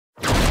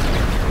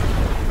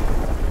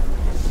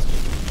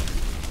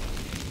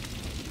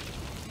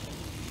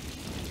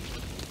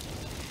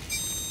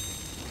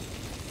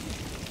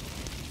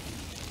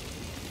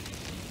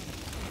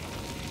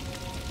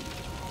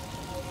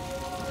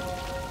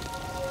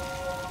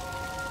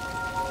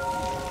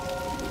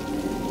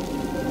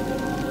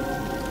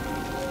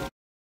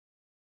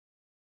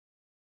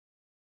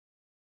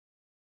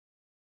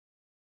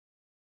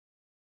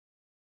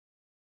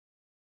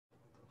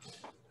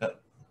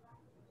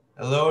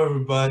Hello,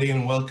 everybody,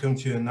 and welcome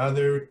to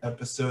another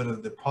episode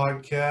of the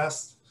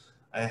podcast.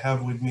 I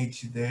have with me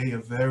today a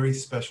very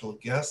special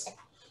guest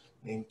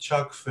named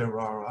Chuck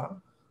Ferrara.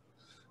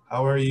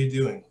 How are you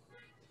doing?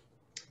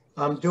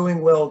 I'm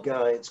doing well,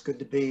 Guy. It's good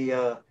to be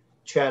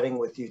chatting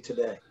with you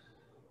today.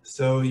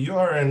 So, you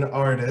are an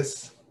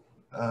artist.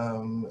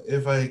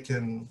 If I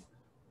can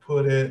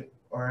put it,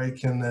 or I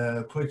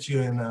can put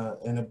you in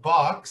a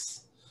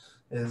box,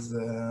 is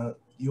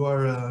you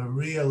are a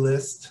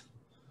realist,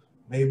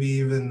 maybe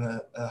even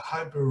a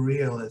hyper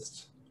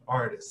realist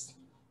artist.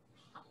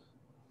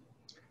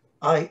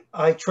 I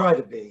try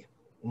to be.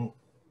 Mm.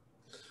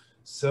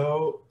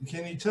 So,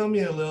 can you tell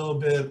me a little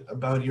bit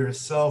about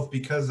yourself?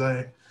 Because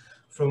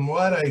from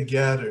what I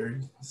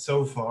gathered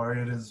so far,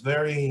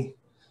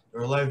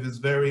 your life is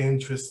very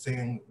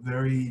interesting,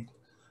 very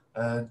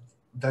uh,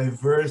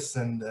 diverse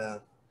and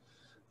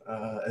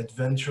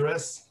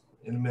adventurous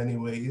in many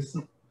ways.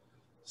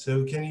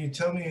 So, can you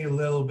tell me a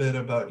little bit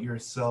about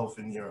yourself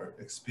and your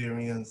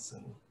experience?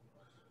 And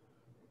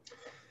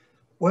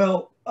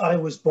Well, I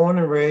was born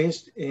and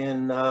raised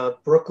in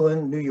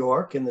Brooklyn, New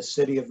York, in the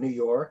city of New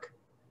York.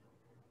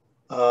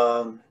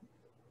 Um,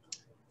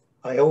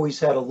 I always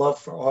had a love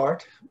for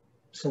art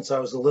since I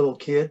was a little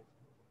kid.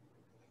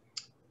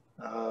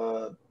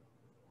 Uh,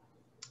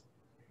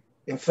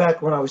 in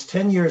fact, when I was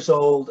 10 years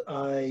old,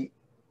 I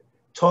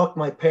talked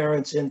my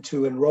parents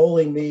into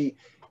enrolling me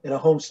in a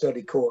home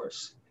study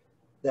course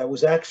that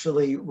was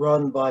actually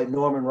run by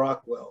Norman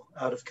Rockwell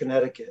out of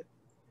Connecticut,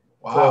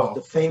 called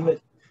the wow,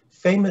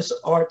 famous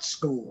art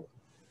school.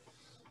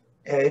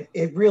 And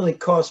it really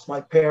cost my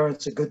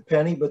parents a good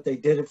penny, but they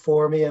did it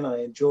for me and I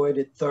enjoyed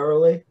it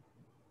thoroughly.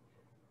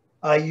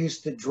 I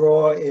used to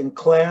draw in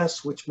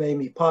class, which made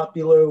me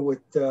popular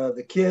with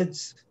the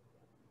kids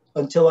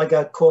until I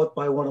got caught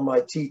by one of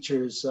my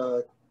teachers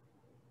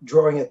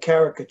drawing a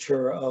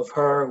caricature of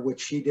her, which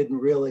she didn't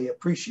really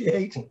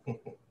appreciate.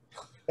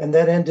 And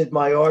that ended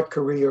my art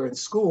career in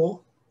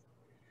school.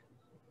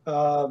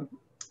 Um,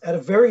 at a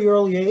very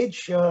early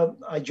age,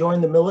 I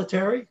joined the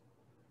military,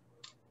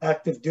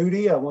 active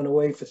duty. I went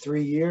away for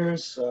 3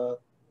 years.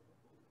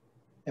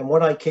 And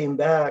when I came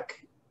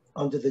back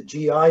under the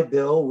GI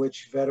Bill,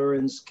 which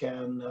veterans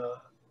can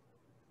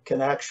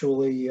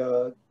actually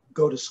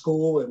go to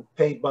school and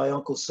paid by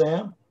Uncle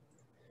Sam,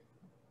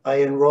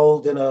 I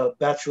enrolled in a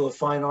Bachelor of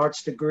Fine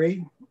Arts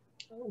degree,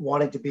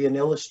 wanting to be an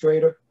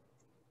illustrator.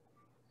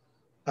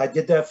 I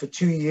did that for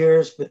 2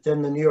 years, but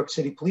then the New York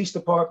City Police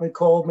Department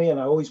called me, and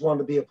I always wanted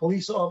to be a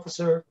police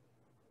officer.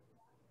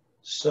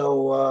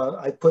 So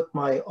I put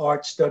my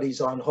art studies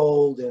on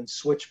hold and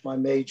switched my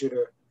major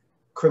to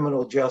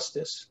criminal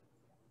justice.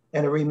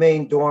 And it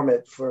remained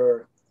dormant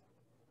for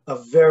a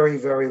very,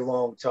 very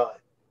long time.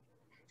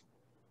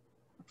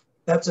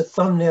 That's a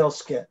thumbnail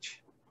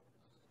sketch.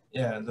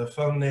 yeah, the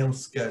thumbnail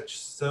sketch.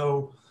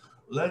 So,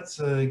 let's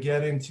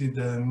get into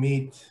the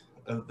meat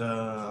of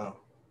the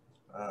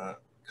uh,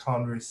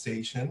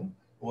 conversation.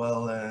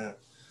 Well,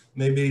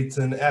 maybe it's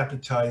an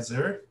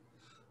appetizer.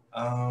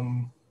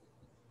 Um,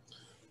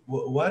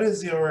 what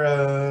is your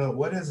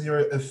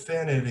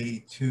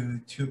affinity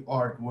to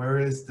art? Where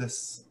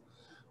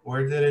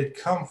did it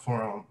come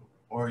from?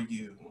 Or if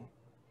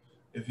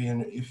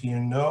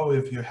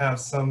you have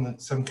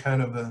some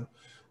kind of a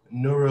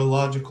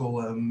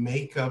neurological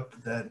makeup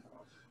that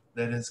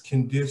is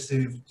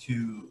conducive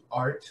to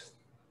art.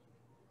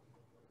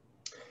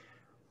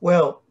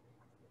 Well,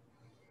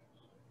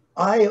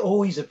 I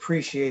always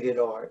appreciated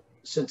art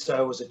since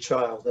I was a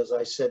child, as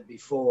I said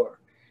before.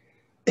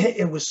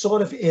 It was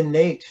sort of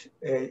innate.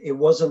 It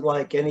wasn't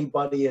like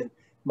anybody in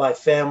my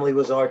family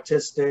was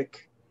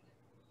artistic.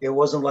 It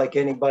wasn't like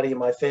anybody in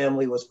my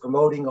family was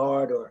promoting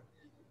art, or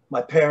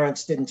my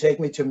parents didn't take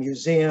me to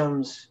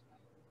museums.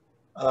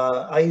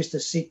 I used to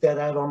seek that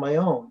out on my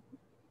own.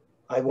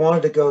 I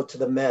wanted to go to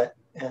the Met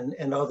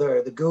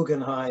the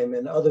Guggenheim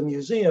and other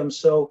museums.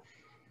 So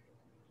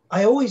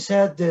I always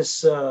had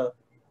this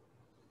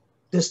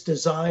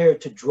desire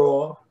to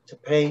draw, to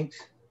paint,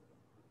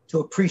 to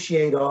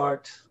appreciate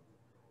art,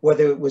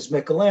 whether it was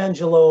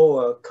Michelangelo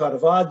or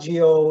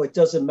Caravaggio, it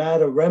doesn't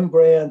matter,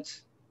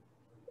 Rembrandt.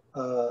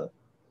 Uh,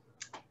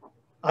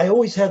 I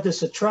always had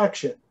this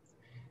attraction.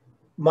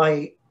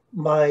 My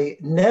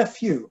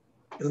nephew,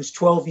 who's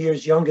 12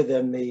 years younger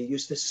than me,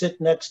 used to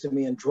sit next to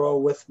me and draw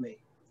with me.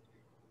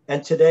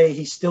 And today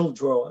he still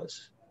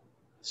draws.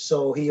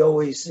 So he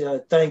always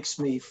thanks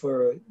me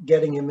for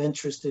getting him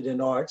interested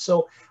in art.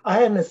 So I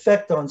had an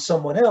effect on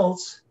someone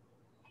else,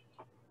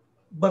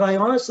 but I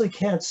honestly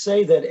can't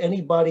say that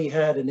anybody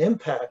had an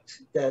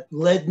impact that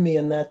led me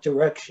in that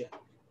direction.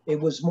 It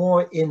was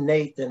more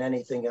innate than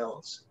anything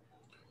else.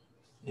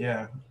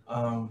 Yeah.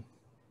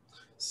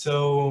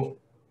 So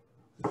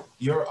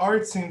your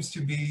art seems to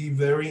be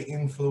very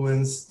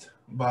influenced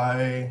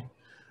by,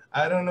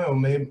 I don't know,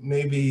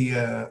 maybe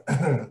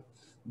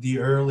the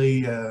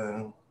early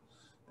 30s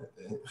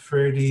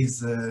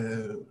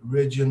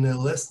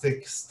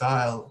regionalistic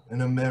style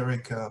in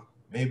America.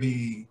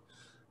 Maybe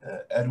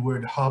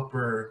Edward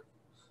Hopper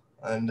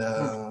and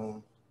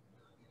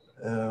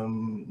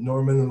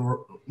Norman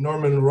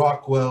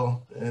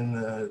Rockwell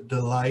and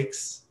the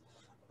likes.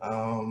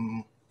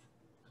 Um,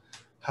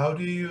 how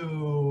do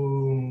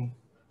you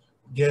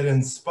get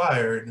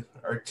inspired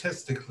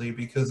artistically?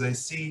 Because I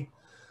see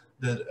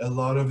that a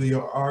lot of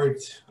your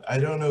art, I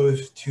don't know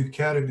if to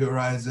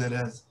categorize it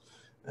as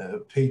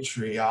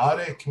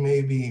patriotic,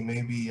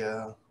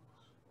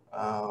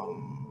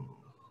 um,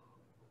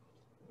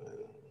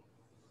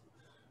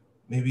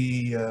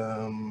 maybe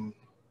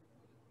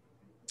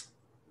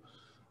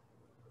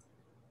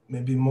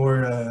maybe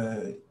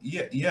more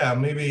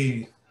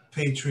maybe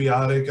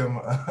patriotic.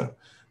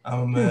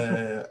 I'm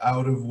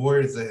out of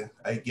words,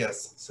 I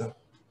guess. So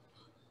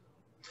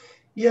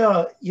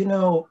Yeah, you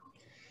know,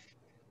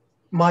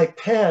 my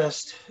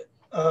past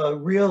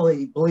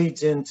really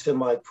bleeds into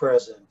my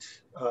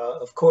present.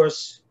 Of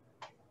course,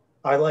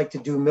 I like to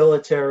do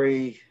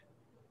military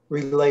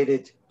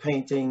related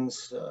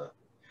paintings.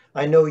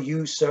 I know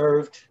you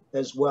served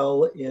as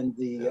well in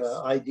the yes,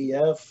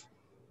 IDF,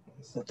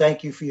 yes. and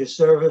thank you for your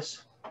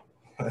service.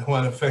 I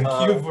want to thank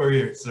Uh, you for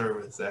your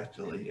service,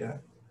 actually. Yeah.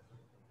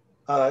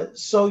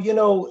 so, you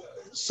know,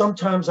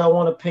 sometimes I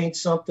want to paint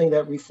something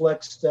that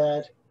reflects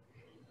that.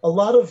 A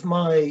lot of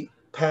my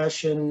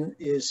passion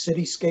is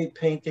cityscape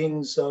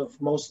paintings of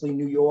mostly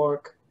New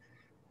York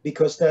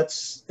because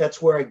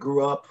that's where I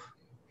grew up.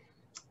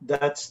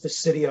 That's the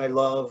city I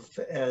love,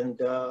 and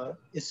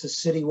it's the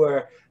city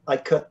where I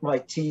cut my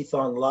teeth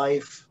on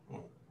life,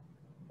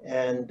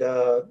 and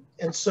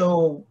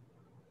so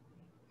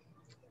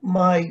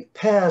my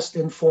past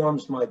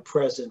informs my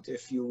present,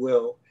 if you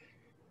will,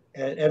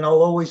 and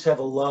I'll always have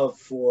a love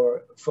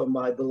for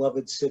my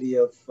beloved city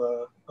of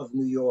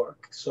New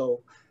York.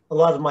 So a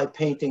lot of my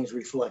paintings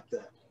reflect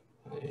that.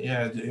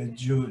 Yeah,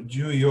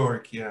 New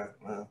York, yeah.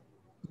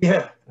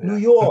 Yeah, New Yeah.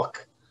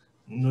 York.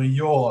 New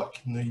York,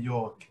 New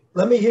York.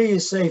 Let me hear you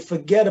say,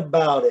 forget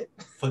about it.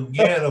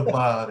 Forget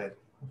about it.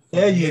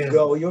 There you Forget.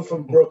 go. You're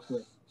from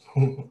Brooklyn.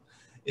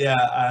 Yeah,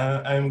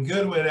 I'm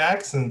good with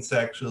accents,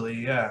 actually.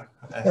 Yeah,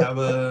 I have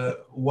a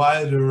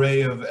wide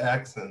array of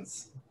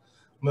accents.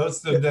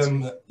 Most of That's,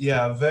 them,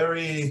 yeah,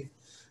 very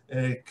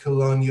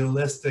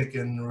colonialistic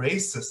and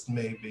racist,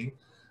 maybe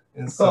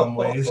in some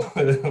ways,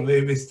 oh,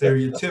 maybe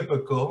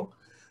stereotypical.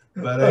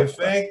 But I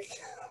think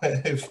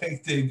I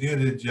think they do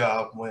the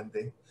job when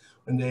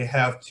they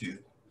have to.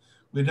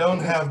 We don't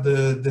have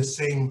the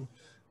same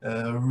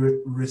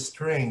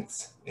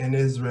restraints in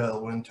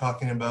Israel when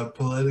talking about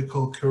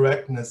political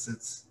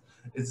correctness.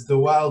 It's the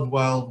wild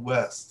wild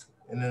west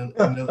in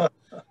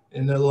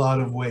a lot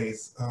of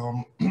ways.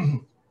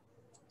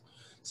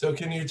 So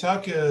can you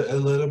talk a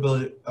little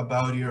bit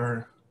about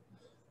your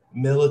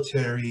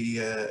military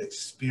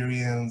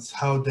experience?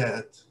 How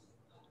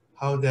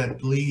that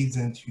bleeds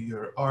into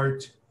your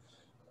art?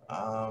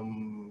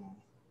 Um,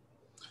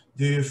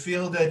 do you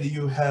feel that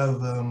you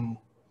have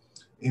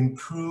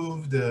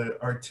improved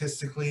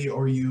artistically,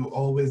 or you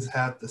always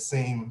had the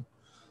same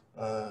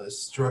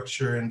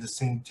structure and the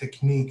same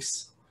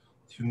techniques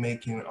to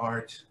making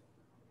art?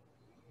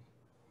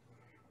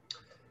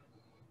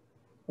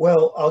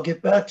 well, I'll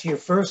get back to your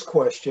first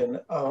question.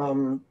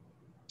 I'm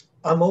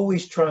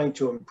always trying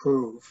to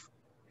improve.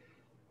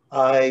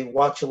 I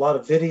watch a lot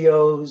of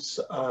videos.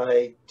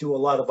 I do a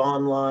lot of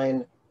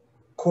online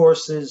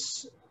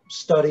courses,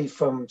 study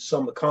from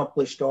some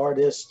accomplished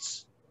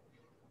artists.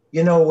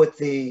 You know, with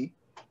the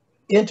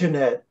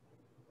internet,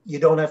 you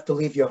don't have to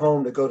leave your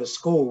home to go to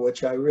school,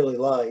 which I really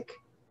like.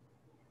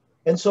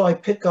 And so I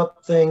pick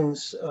up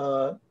things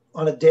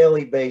on a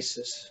daily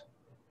basis.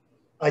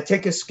 I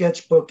take a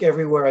sketchbook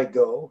everywhere I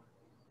go.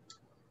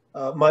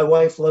 My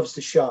wife loves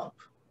to shop.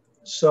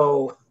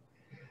 So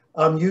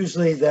I'm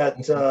usually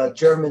that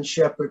German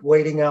Shepherd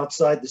waiting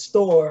outside the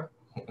store.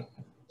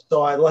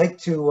 So I like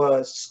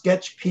to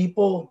sketch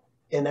people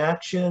in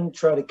action,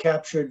 try to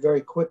capture it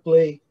very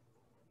quickly,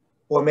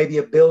 or maybe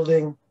a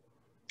building,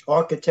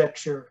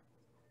 architecture,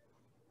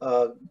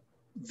 uh,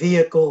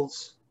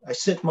 vehicles. I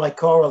sit in my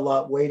car a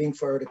lot waiting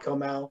for her to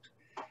come out.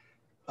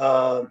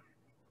 Uh,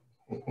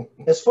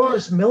 as far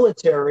as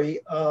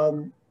military,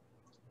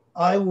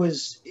 I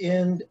was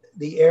in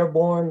the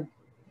airborne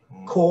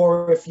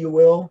corps, if you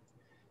will,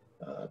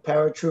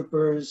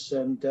 paratroopers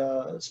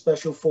and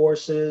special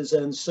forces.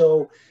 And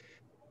so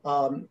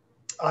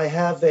I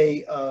have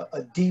a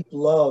deep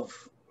love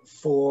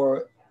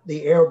for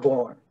the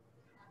airborne.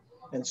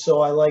 And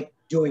so I like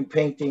doing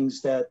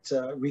paintings that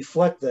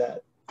reflect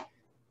that.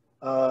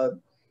 Uh,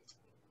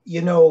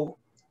 you know,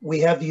 we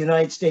have the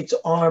United States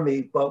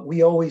Army, but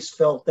we always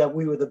felt that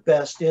we were the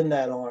best in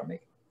that army.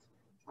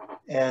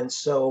 And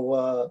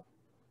so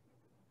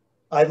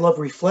I love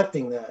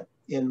reflecting that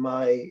in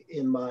my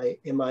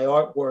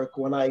artwork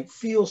when I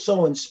feel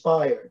so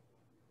inspired.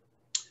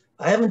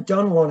 I haven't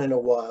done one in a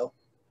while,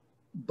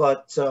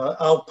 but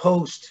I'll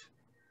post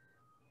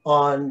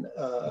on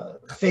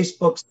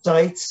Facebook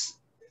sites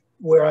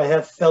where I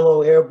have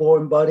fellow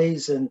airborne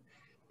buddies, and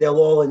they'll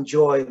all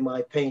enjoy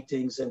my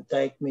paintings and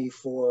thank me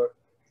for,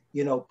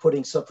 you know,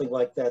 putting something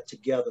like that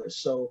together.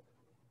 So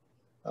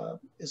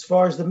as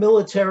far as the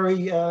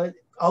military,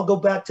 I'll go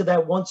back to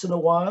that once in a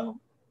while.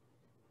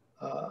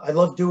 I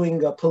love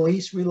doing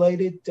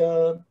police-related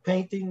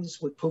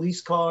paintings with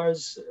police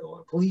cars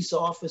or police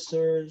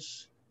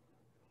officers,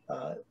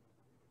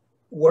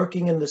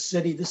 working in the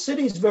city. The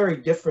city is very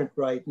different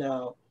right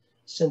now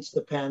since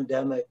the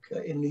pandemic.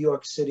 In New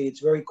York City, it's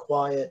very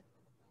quiet.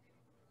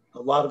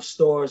 A lot of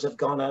stores have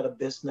gone out of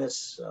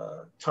business.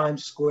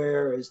 Times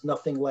Square is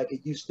nothing like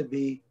it used to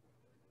be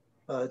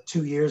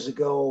 2 years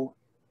ago.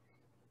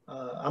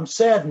 I'm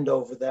saddened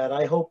over that.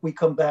 I hope we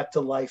come back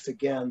to life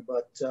again,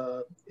 but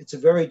it's a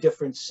very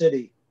different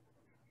city.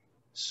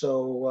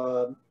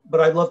 So, but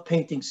I love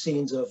painting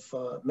scenes of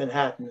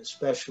Manhattan,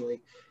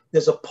 especially.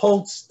 There's a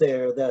pulse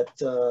there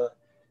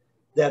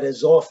that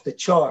is off the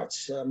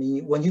charts. I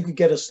mean, when you could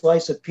get a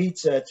slice of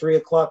pizza at 3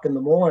 o'clock in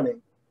the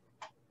morning,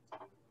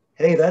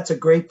 hey, that's a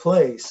great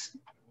place.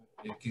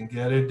 You can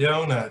get a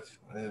donut.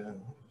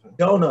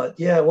 Donut,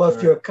 yeah. Well,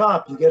 if you're a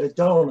cop, you get a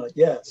donut,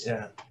 yes.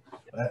 Yeah.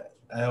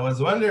 I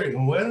was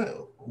wondering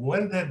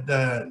when did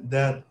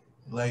that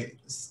like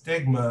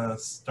stigma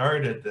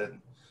started, that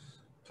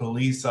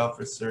police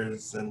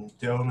officers and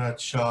donut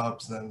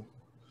shops and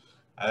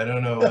I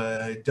don't know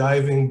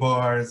diving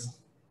bars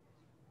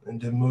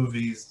and the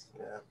movies.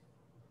 Yeah.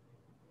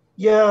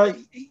 Yeah,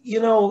 you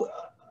know,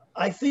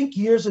 I think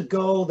years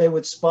ago they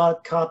would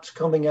spot cops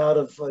coming out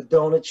of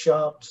donut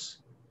shops,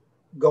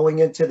 going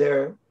into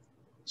their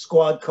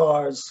squad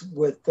cars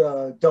with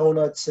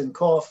donuts and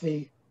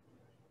coffee,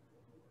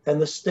 and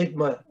the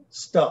stigma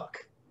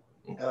stuck.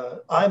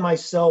 I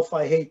myself,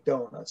 I hate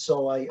donuts,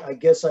 so I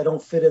guess I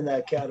don't fit in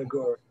that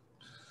category.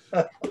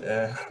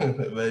 Yeah,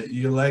 but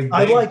you like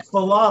I like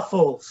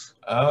falafels.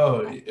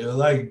 Oh, you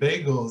like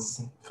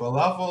bagels.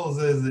 Falafels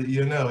is,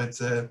 you know,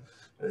 it's a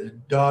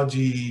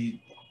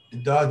dodgy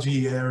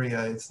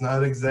area. It's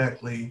not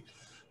exactly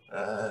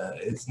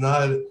it's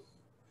not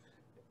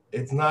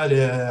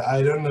a,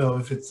 I don't know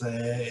if it's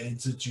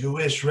a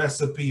Jewish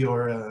recipe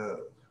or a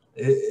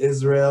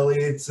Israeli.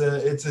 It's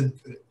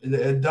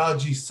a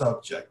dodgy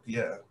subject.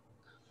 Yeah,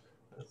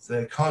 it's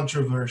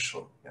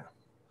controversial. Yeah.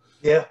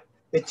 Yeah,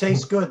 it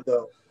tastes good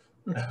though.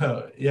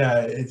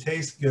 Yeah, it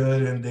tastes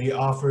good, and they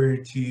offer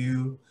it to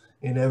you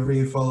in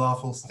every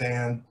falafel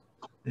stand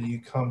that you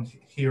come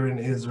here in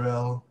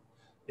Israel.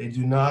 They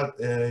do not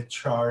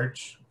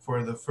charge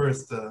for the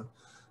first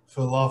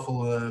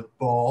falafel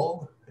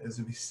ball, as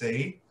we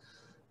say.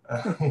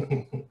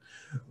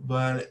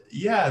 But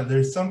yeah,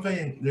 there's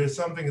something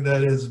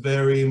that is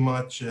very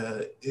much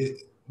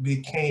it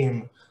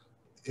became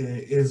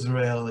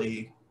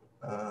Israeli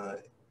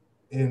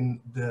in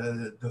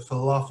the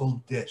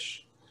falafel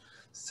dish.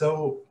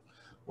 So,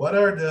 what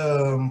are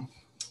the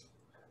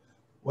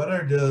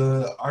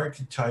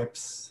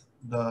archetypes,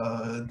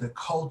 the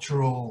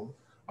cultural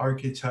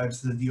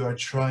archetypes that you are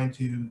trying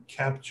to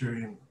capture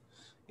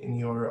in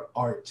your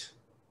art?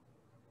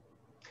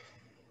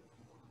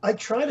 I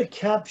try to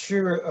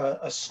capture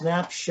a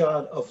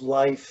snapshot of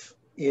life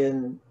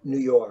in New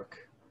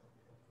York.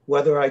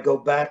 Whether I go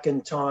back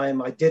in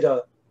time,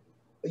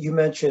 you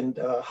mentioned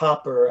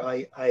Hopper.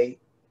 I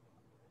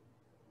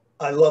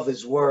love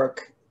his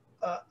work.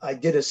 I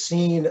did a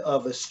scene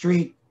of a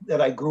street that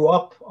I grew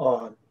up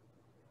on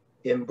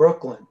in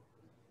Brooklyn.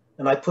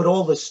 And I put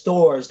all the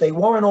stores, they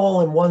weren't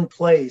all in one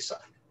place.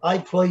 I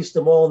placed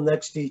them all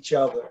next to each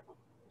other,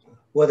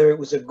 whether it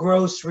was a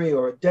grocery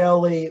or a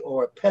deli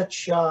or a pet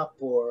shop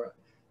or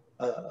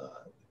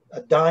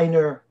a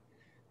diner.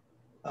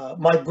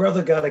 My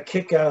brother got a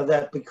kick out of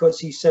that because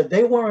he said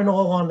they weren't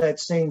all on that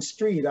same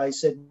street. I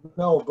said,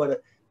 no, but an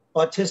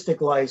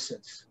artistic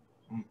license.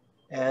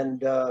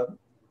 And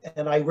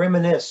I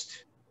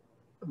reminisced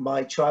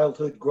my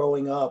childhood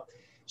growing up.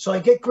 So I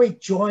get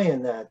great joy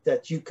in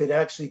that you could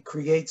actually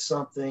create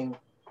something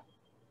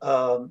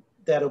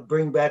that'll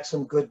bring back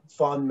some good,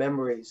 fond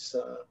memories.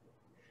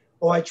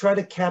 Or I try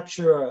to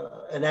capture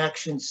an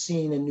action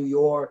scene in New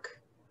York,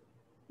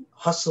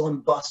 hustle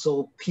and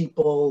bustle,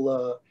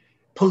 people,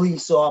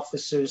 police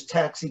officers,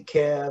 taxi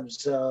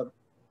cabs.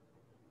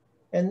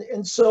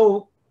 And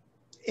so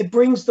it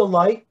brings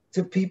delight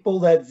to people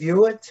that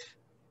view it.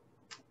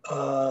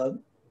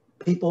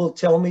 People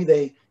tell me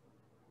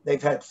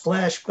they've had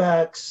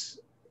flashbacks.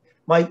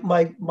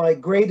 My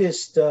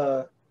greatest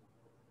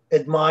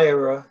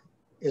admirer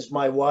is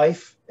my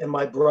wife and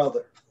my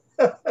brother.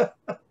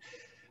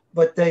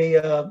 But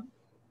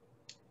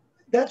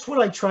that's what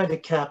I try to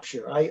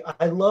capture.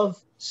 I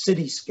love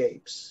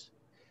cityscapes.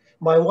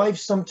 My wife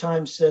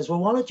sometimes says, well,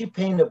 why don't you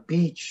paint a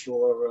beach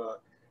or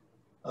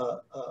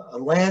a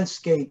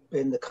landscape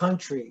in the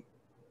country?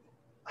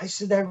 I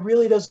said, that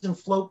really doesn't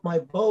float my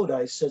boat.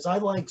 I says, I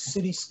like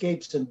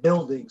cityscapes and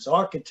buildings,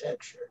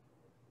 architecture.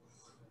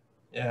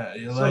 Yeah,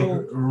 you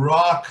like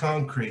raw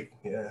concrete.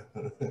 Yeah.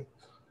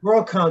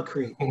 Raw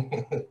concrete.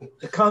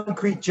 The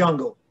concrete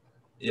jungle.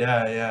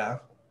 Yeah.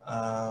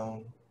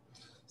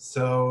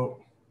 So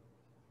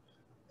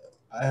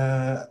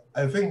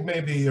I think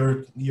maybe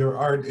your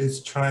art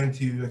is trying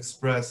to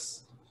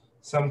express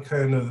some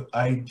kind of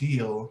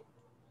ideal,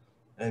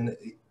 an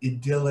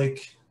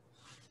idyllic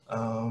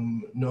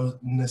no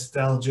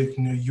nostalgic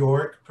New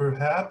York,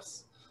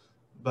 perhaps.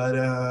 But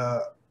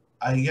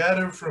I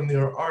gather from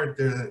your art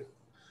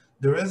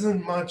there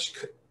isn't much.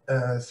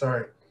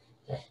 Sorry,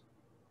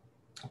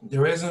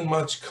 there isn't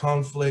much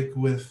conflict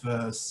with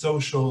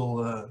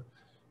social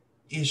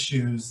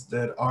issues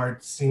that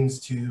art seems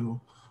to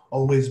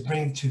always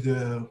bring to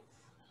the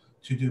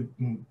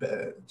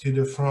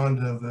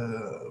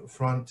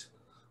front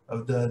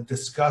of the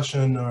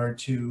discussion, or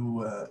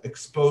to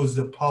expose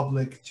the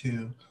public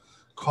to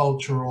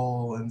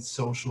cultural and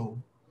social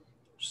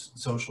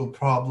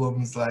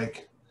problems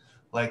like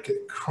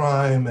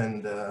crime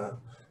and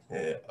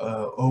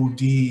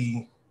OD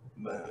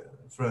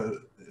for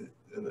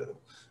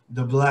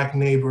the black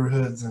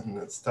neighborhoods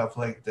and stuff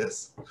like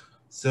this.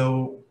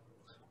 So,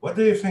 what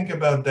do you think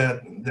about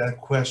that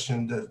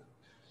question, that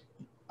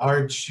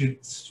art should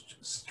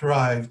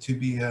strive to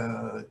be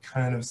a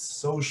kind of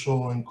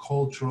social and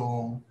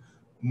cultural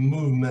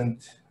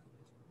movement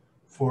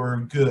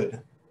for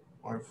good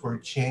or for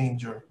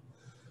change? Or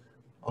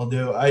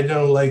although I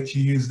don't like to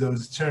use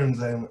those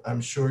terms, I'm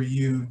sure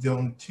you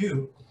don't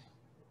too,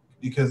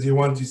 because you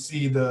want to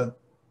see the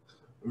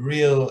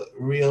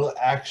real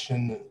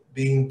action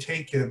being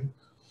taken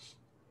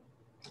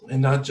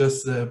and not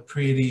just the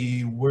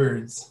pretty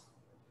words.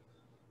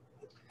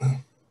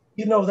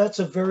 You know, that's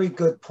a very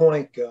good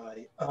point,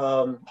 Guy.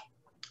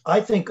 I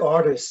think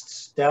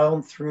artists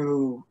down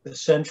through the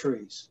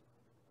centuries,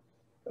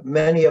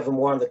 many of them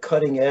were on the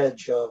cutting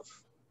edge of,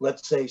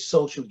 let's say,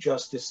 social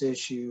justice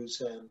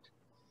issues and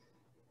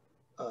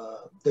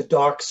the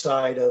dark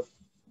side of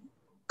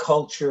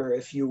culture,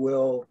 if you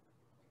will.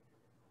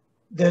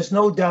 There's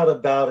no doubt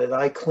about it.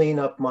 I clean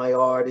up my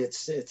art.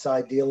 It's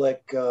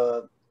idyllic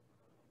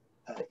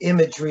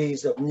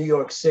imageries of New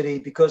York City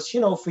because, you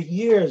know, for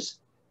years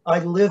I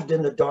lived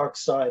in the dark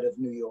side of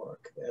New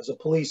York as a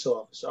police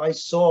officer. I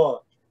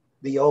saw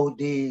the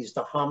ODs,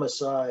 the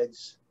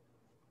homicides,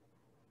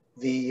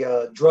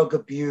 the drug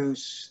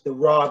abuse, the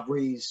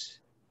robberies,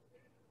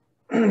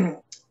 and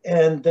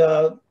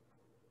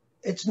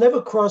it's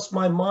never crossed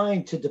my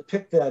mind to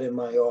depict that in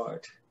my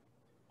art.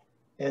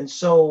 And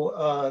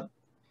so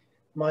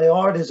my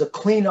art is a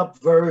cleanup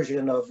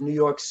version of New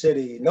York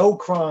City. No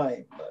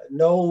crime,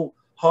 no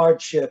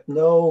hardship,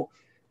 no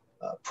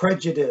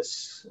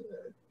prejudice.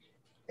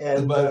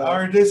 But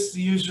artists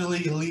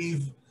usually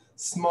leave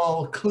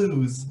small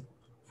clues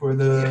for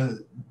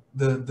the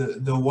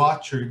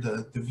watcher,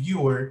 the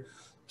viewer,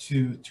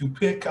 to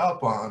pick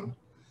up on,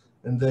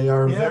 and they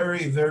are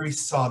very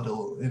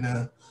subtle in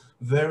a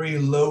very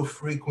low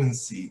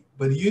frequency.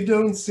 But you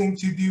don't seem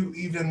to do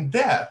even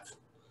that.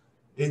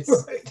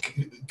 It's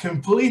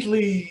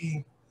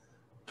completely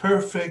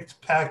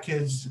perfect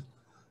packaged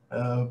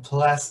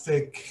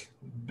plastic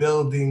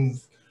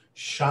buildings,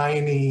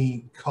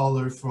 shiny,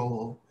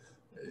 colorful,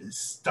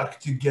 stuck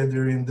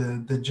together in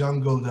the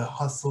jungle, the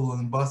hustle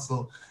and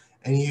bustle,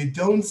 and you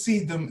don't see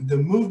the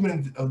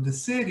movement of the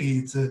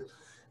city.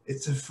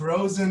 It's a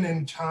frozen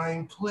in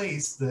time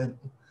place that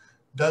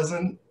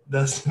doesn't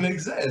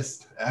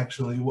exist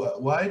actually.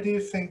 Why do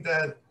you think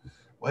that?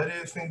 Why do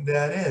you think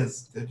that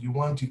is? That you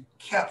want to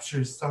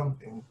capture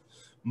something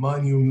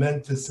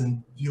monumentous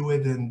and do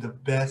it in the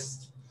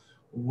best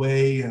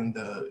way, and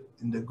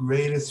in the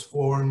greatest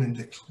form, in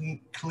the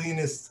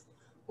cleanest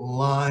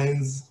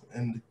lines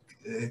and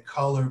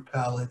color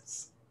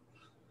palettes?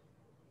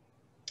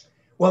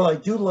 Well, I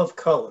do love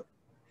color.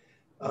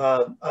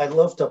 I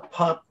love to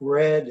pop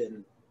red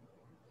and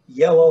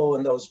yellow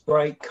and those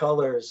bright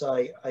colors.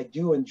 I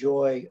do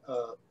enjoy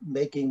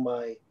making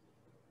my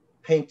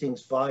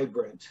paintings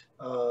vibrant.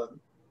 I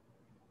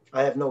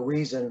have no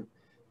reason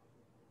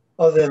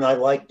other than I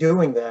like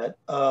doing that.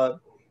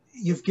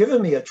 You've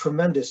given me a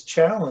tremendous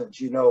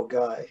challenge, you know,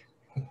 Guy.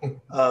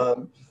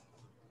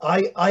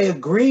 I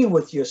agree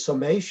with your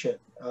summation.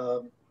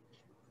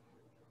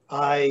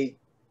 I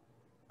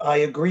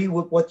agree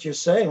with what you're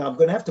saying. I'm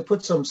going to have to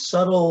put some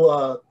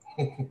subtle,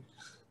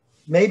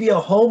 maybe a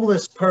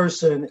homeless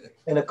person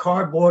in a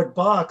cardboard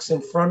box in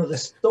front of the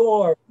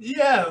store.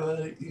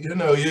 Yeah, you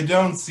know, you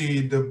don't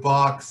see the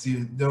box,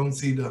 you don't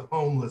see the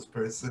homeless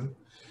person.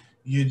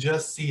 You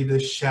just see the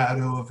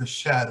shadow of a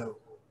shadow.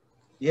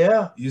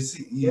 Yeah. You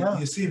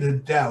see the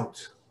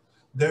doubt.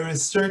 There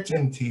is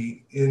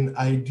certainty in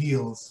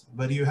ideals,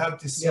 but you have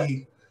to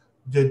see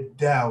the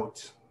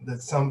doubt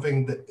that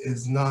something that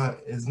is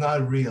not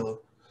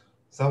real.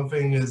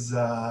 Something is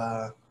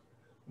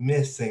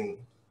missing.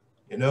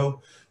 You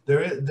know,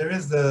 there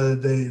is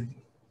the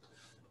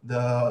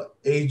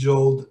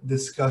age-old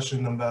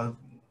discussion about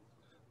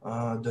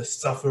the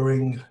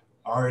suffering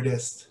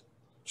artist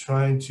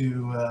trying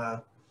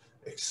to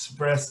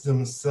express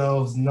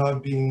themselves,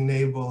 not being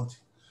able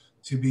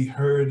to be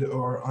heard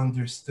or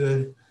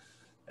understood.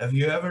 Have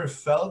you ever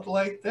felt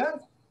like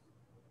that?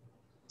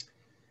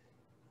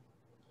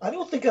 I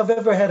don't think I've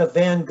ever had a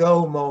Van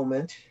Gogh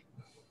moment.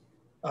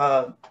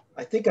 I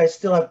think I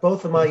still have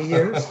both of my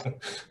ears.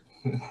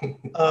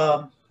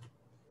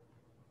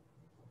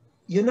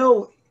 You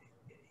know,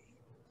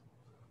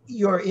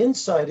 your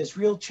insight is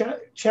real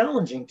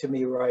challenging to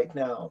me right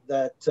now.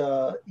 That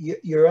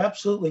you're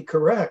absolutely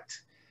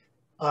correct.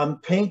 I'm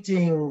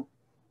painting,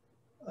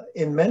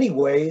 in many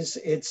ways,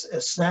 it's a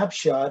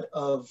snapshot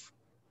of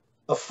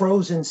a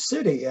frozen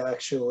city,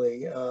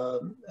 actually,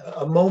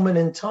 a moment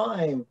in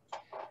time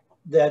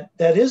that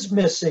is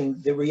missing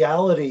the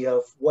reality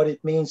of what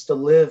it means to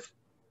live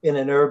in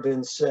an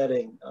urban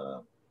setting.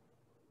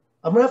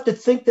 I'm gonna have to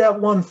think that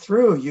one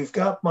through. You've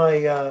got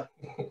my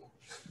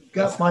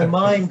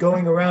mind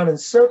going around in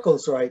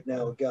circles right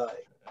now, Guy.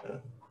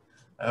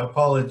 I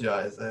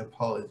apologize. I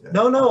apologize.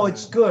 No,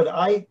 it's good.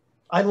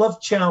 I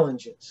love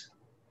challenges.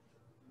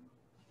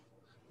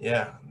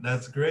 Yeah,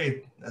 that's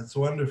great. That's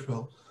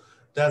wonderful.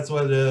 That's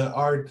what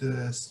art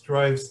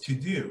strives to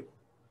do,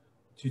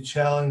 to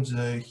challenge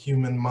the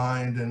human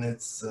mind and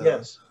its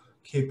Yes.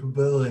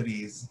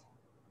 capabilities,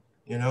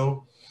 you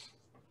know?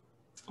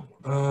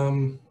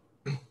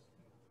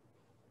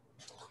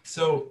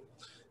 So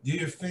do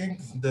you think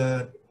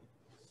that,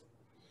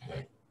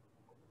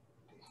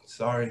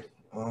 sorry,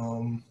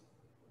 do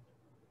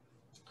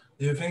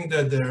you think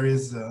that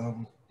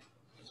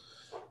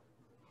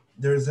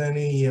there's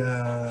any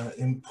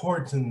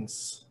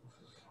importance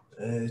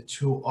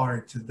to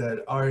art,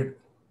 that art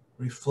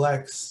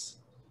reflects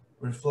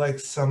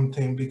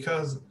something?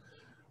 Because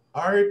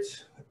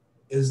art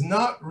is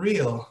not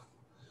real.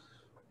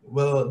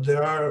 Well,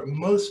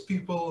 most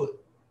people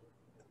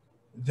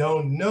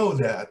don't know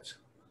that.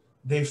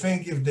 They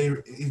think if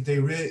they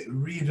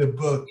read a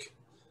book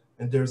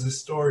and there's a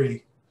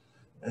story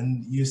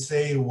and you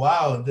say,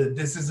 wow,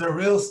 this is a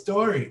real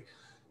story.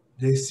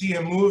 They see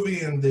a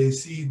movie and they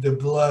see the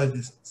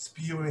blood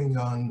spewing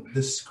on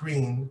the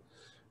screen,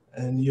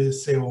 and you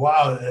say,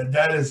 wow,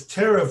 that is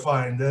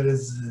terrifying. That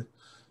is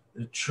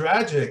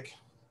tragic.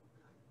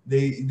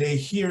 They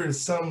hear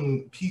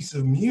some piece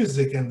of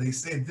music and they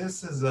say,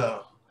 this is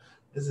a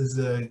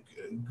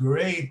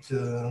great,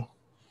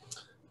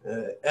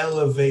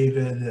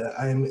 elevated.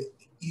 I'm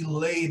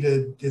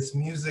elated. This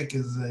music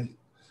is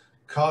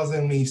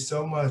causing me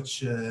so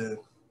much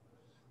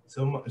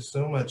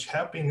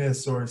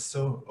happiness,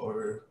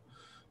 or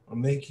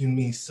making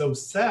me so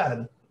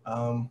sad.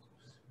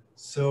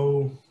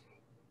 So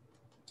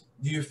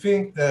do you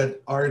think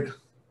that art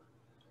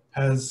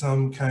has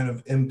some kind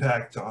of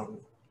impact on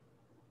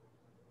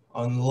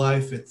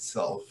life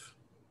itself?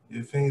 Do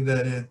you think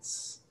that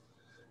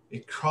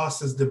it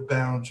crosses the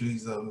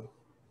boundaries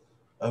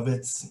of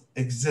its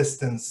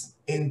existence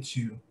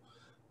into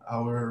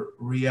our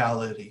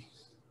reality?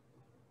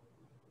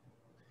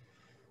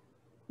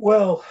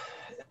 Well,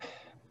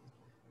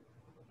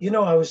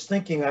 I was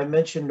thinking, I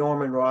mentioned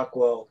Norman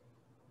Rockwell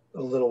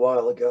a little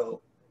while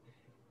ago.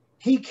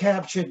 He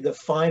captured the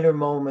finer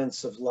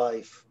moments of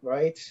life,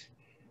 right?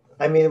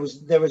 I mean,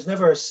 there was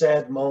never a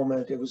sad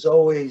moment. It was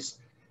always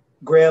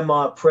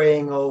grandma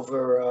praying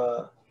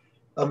over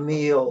a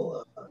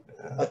meal,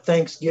 a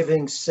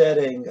Thanksgiving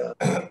setting,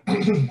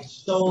 a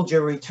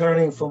soldier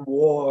returning from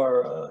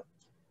war,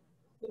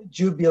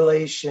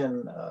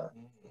 jubilation.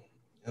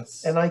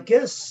 Yes. And I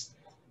guess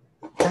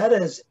that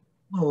has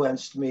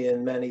influenced me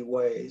in many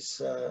ways.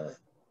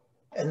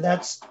 And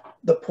that's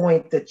the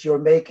point that you're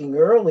making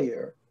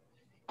earlier.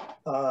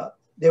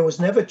 There was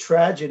never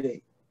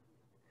tragedy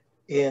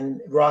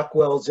in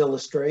Rockwell's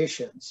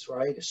illustrations,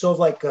 right? Sort of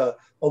like a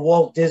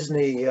Walt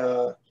Disney,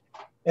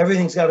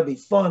 everything's got to be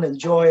fun and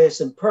joyous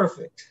and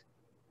perfect.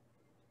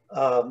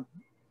 But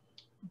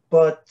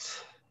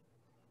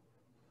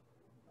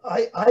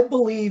I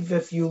believe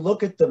if you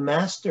look at the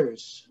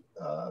masters,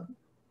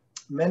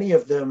 many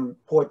of them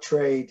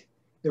portrayed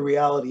the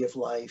reality of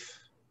life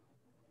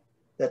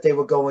that they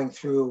were going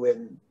through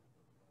in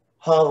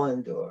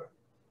Holland, or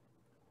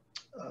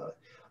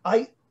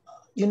I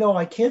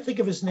can't think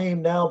of his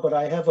name now, but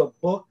I have a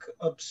book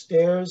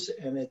upstairs,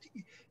 and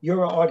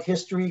you're an art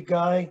history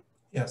guy.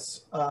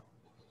 Yes.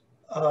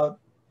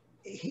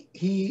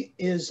 He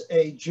is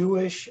a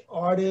Jewish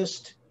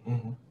artist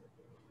Mm-hmm.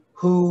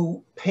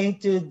 who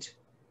painted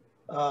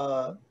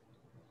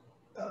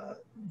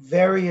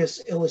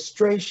various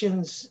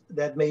illustrations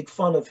that made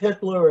fun of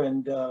Hitler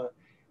and the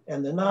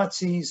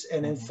Nazis.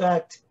 And in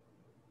fact,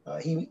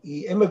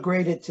 he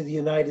immigrated to the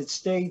United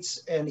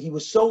States, and he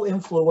was so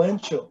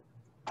influential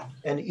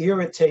and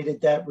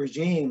irritated that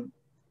regime.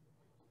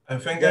 I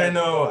think I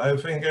know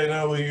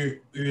who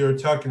you're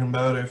talking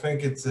about. I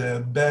think it's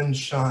Ben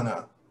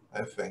Shana,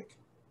 I think.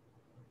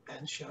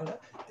 Ben Shana.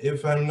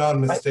 If I'm not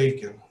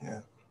mistaken,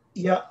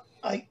 Yeah,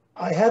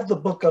 I have the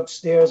book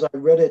upstairs. I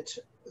read it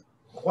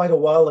quite a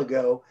while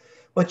ago.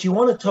 But you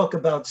want to talk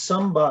about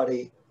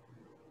somebody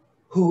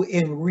who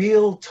in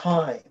real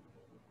time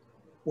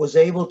was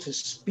able to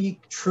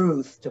speak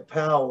truth to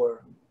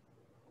power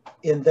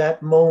in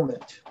that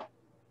moment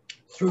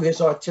through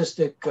his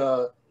artistic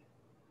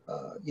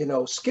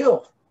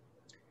skill.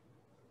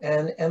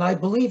 And I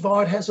believe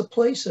art has a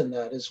place in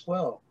that as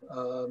well.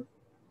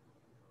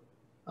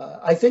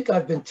 I think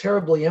I've been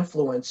terribly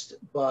influenced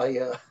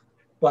by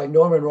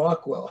Norman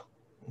Rockwell.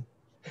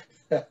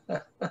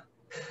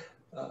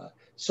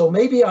 So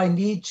maybe I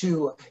need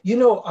to, you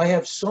know, I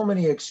have so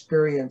many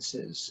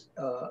experiences,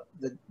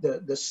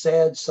 the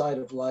sad side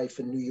of life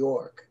in New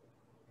York.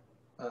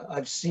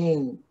 I've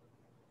seen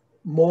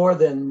more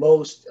than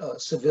most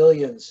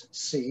civilians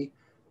see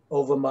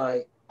over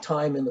my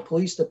time in the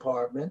police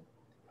department.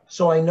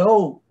 So I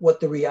know what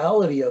the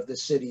reality of the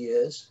city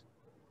is,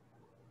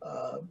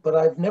 but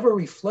I've never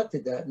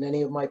reflected that in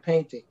any of my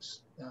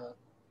paintings.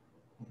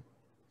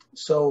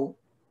 So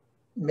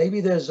maybe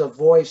there's a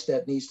voice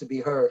that needs to be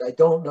heard. I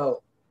don't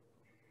know.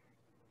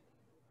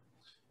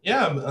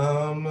 Yeah,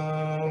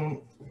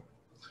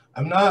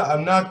 I'm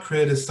not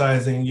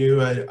criticizing you.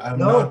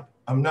 No,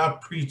 I'm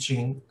not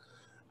preaching.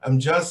 I'm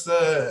just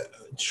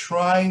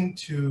trying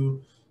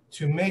to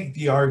make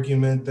the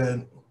argument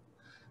that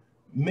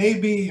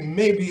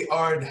maybe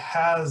art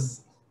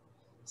has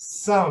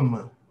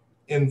some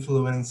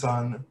influence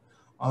on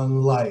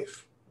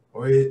life,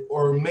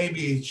 or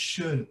maybe it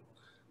should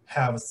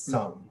have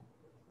some.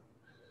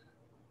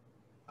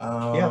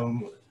 yeah,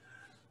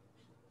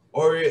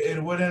 Or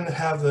it wouldn't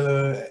have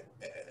the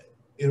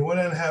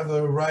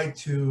right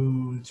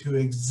to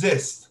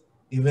exist,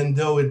 even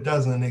though it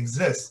doesn't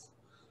exist.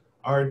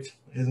 Art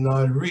is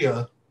not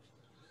real.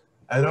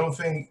 I don't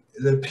think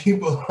that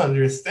people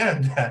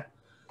understand that.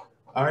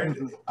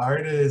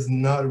 Art is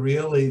not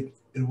real. It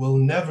will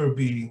never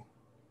be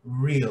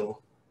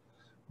real.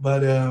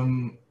 But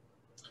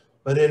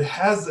it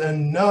has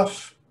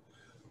enough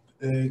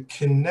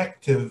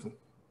connective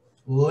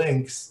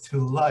links to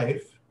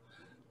life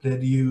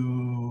that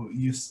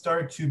you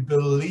start to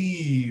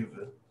believe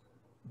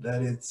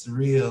that it's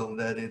real,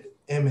 that it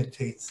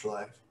imitates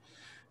life.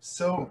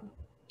 So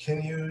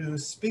can you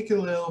speak a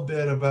little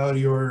bit about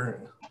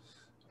your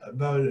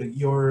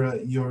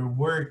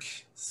work,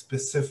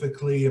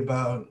 specifically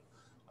about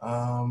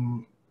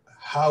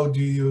how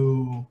do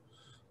you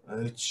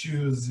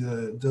choose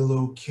the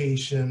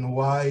location?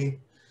 Why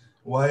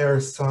are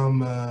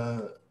some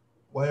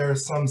why are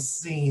some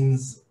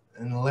scenes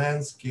and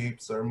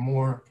landscapes are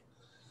more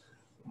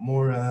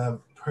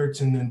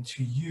pertinent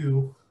to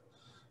you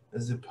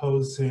as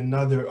opposed to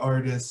another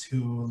artist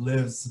who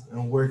lives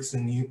and works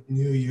in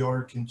New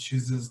York and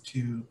chooses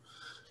to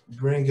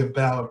bring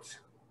about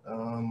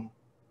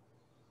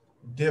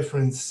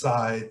different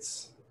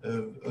sides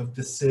of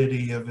the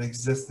city, of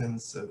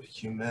existence, of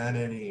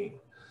humanity,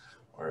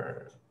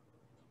 or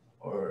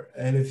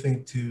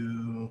anything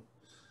to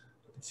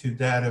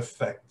that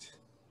effect?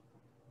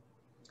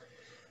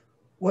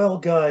 well,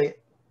 Guy,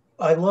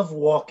 I love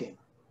walking.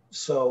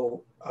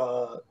 So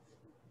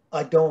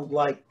I don't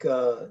like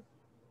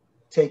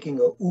taking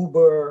a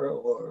Uber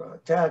or a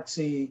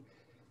taxi.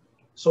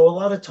 So a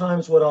lot of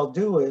times what I'll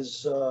do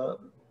is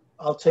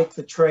I'll take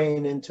the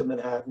train into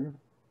Manhattan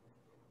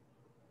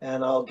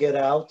and I'll get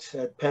out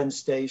at Penn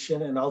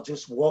Station and I'll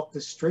just walk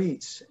the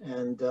streets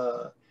and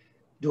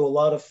do a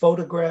lot of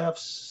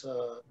photographs,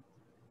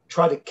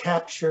 try to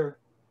capture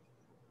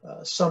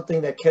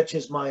something that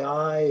catches my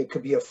eye. It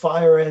could be a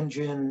fire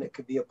engine, it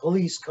could be a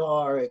police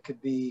car, it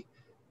could be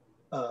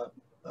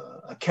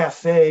a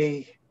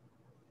cafe,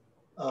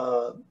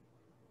 uh,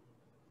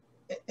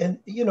 and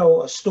you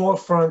know, a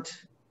storefront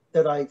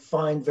that I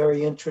find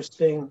very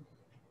interesting.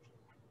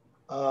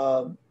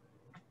 Um,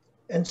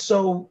 and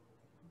so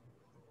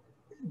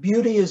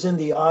beauty is in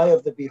the eye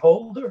of the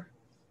beholder.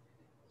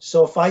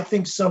 So if I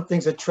think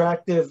something's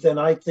attractive, then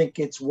I think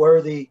it's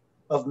worthy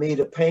of me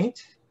to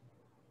paint.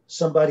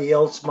 Somebody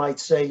else might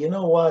say, you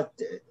know what,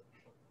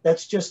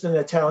 that's just an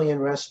Italian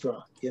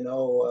restaurant. You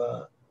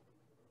know,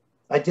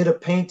 I did a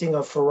painting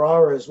of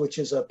Ferrara's, which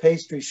is a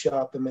pastry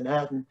shop in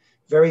Manhattan,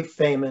 very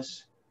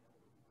famous,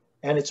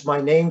 and it's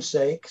my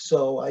namesake.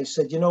 So I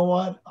said, you know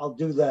what, I'll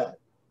do that.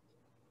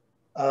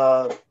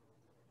 Uh,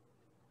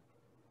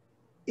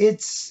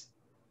 it's,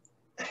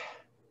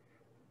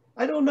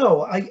 I don't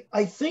know.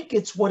 I think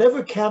it's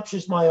whatever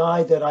captures my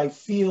eye that I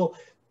feel,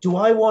 do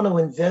I want to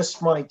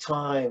invest my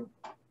time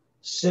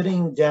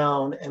sitting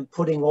down and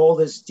putting all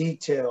this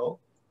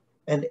detail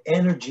and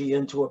energy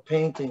into a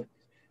painting?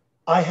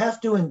 I have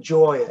to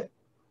enjoy it.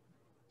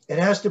 It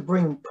has to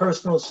bring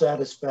personal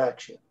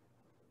satisfaction.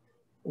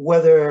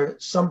 Whether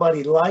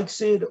somebody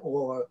likes it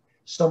or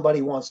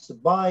somebody wants to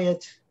buy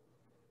it,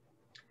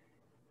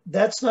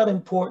 that's not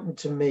important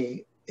to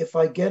me. If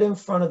I get in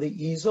front of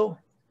the easel,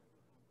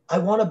 I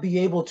want to be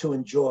able to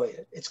enjoy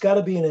it. It's got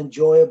to be an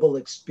enjoyable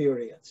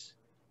experience.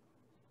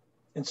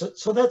 And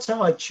so that's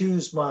how I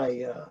choose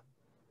my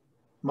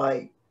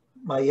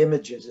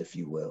images, if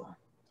you will.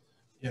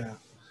 Yeah.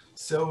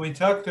 So we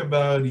talked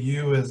about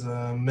you as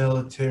a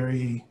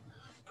military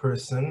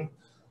person.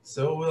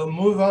 So we'll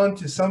move on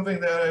to something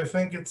that I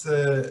think it's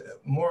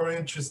more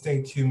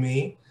interesting to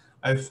me,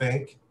 I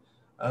think.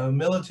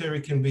 Military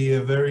can be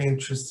a very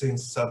interesting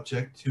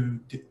subject to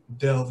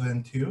delve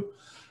into,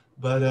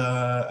 but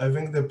I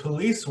think the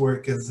police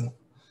work is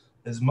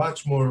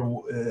much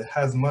more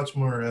has much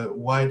more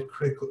wide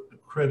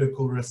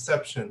critical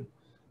reception,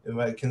 if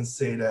I can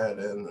say that,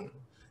 and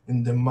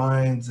in the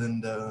minds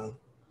and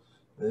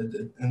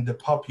the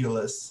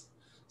populace.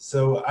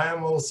 So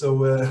I'm also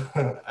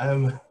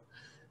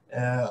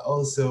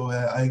Also,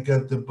 I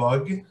got the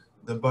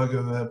bug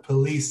of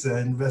police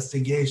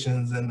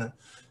investigations and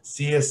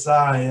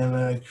CSI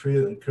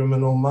and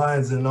criminal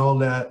minds and all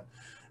that.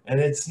 And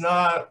it's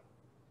not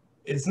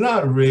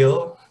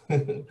real,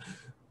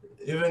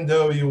 even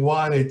though you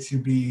want it to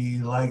be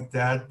like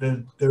that.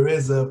 There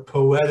is a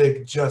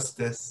poetic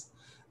justice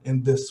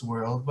in this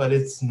world, but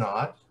it's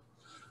not.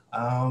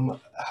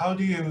 How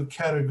do you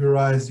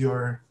categorize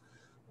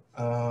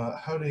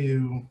how do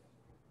you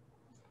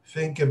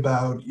think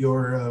about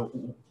your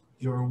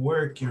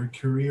work, your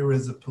career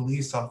as a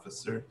police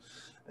officer,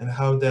 and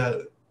how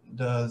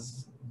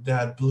does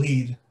that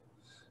bleed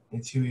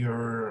into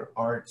your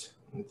art,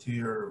 into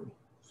your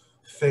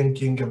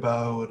thinking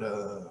about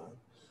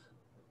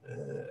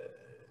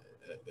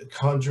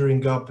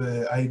conjuring up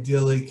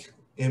idyllic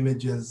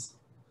images?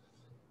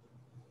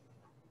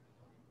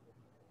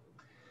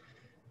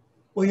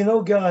 Well, you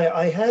know, Guy,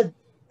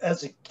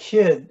 as a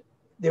kid,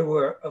 there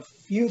were a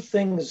few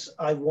things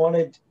I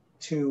wanted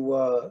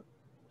to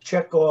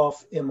check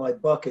off in my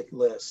bucket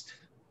list.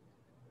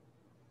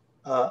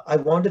 I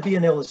wanted to be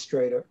an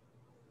illustrator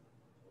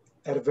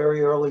at a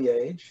very early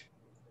age.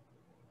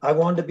 I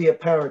wanted to be a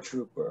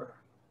paratrooper.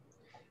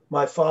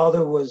 My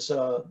father was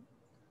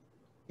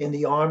in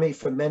the Army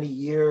for many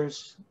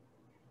years.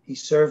 He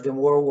served in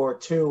World War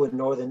II in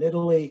Northern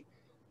Italy.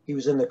 He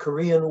was in the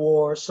Korean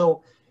War.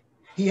 So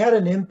he had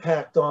an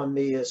impact on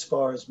me as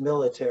far as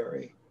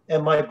military,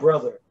 and my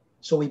brother.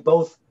 So we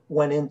both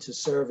went into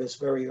service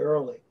very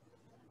early.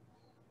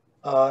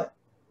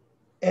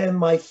 And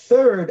my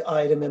third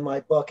item in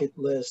my bucket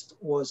list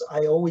was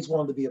I always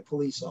wanted to be a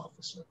police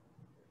officer.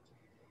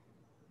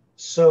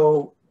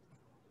 So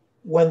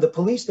when the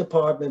police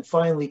department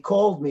finally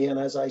called me, and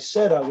as I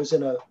said, I was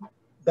in a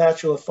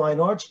Bachelor of Fine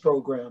Arts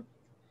program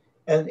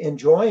and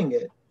enjoying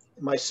it,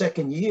 my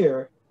second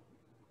year,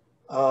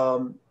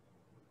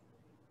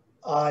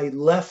 I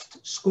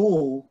left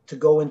school to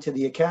go into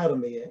the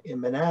academy in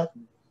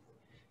Manhattan.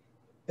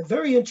 A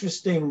very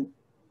interesting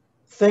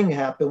thing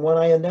happened when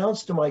I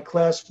announced to my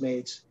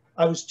classmates.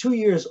 I was 2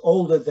 years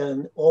older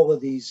than all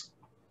of these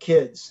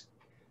kids,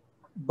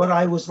 but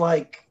I was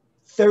like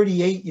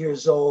 38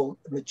 years old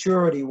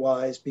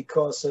maturity-wise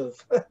because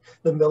of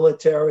the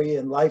military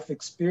and life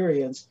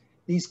experience.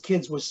 These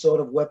kids were sort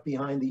of wet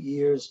behind the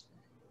ears.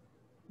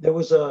 There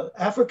was an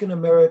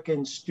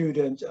African-American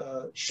student,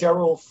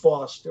 Cheryl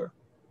Foster,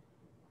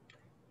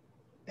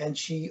 and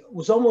she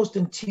was almost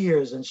in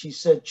tears, and she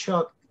said,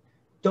 "Chuck,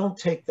 don't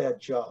take that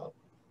job."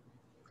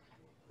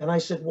 And I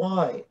said,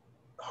 "Why?"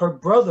 Her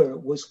brother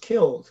was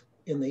killed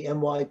in the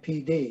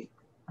NYPD,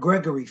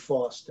 Gregory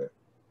Foster.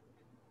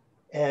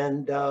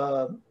 And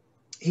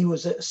he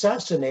was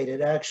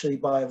assassinated actually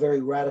by a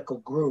very radical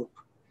group.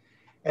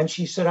 And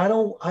she said, I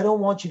don't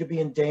want you to be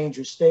in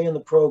danger, stay in the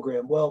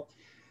program. Well,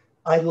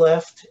 I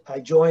left, I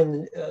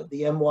joined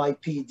the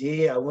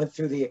NYPD, I went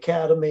through the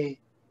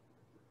academy,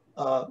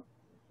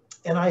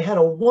 and I had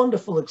a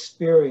wonderful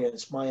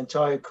experience my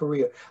entire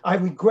career. I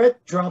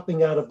regret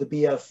dropping out of the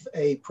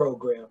BFA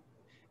program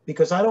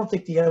because I don't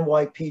think the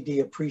NYPD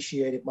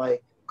appreciated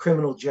my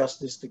criminal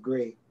justice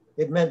degree.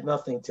 It meant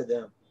nothing to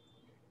them.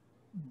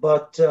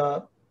 But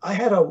I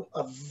had a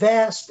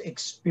vast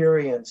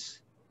experience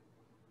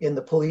in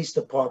the police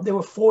department. There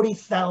were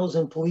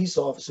 40,000 police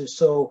officers,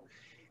 so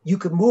you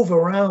could move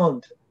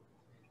around.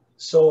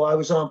 So I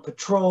was on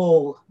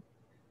patrol,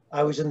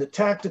 I was in the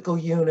tactical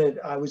unit,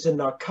 I was in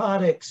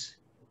narcotics,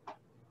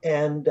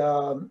 and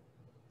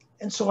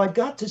so I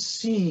got to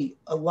see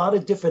a lot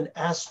of different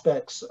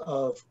aspects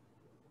of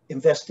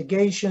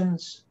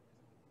investigations.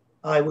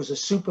 I was a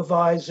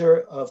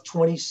supervisor of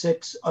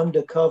 26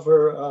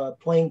 undercover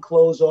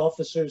plainclothes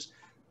officers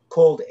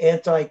called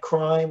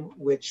anti-crime,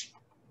 which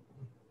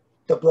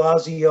de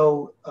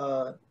Blasio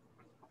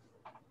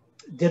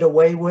did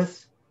away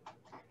with.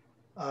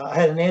 I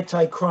had an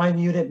anti-crime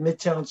unit,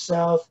 Midtown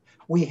South.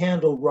 We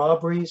handled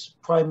robberies,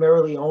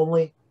 primarily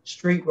only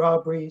street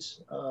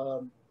robberies,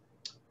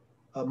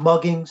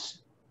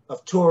 muggings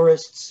of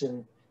tourists.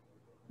 And,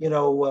 you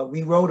know,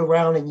 we rode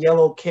around in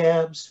yellow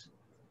cabs,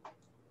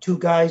 2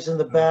 guys in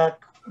the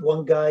back,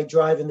 1 guy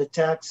driving the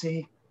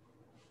taxi.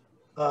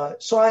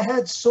 So I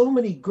had so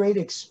many great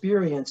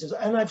experiences,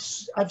 and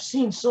I've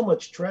seen so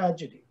much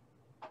tragedy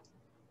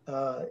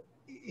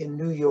in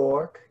New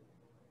York.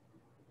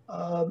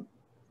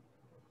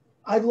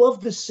 I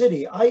love the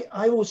city.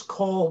 I was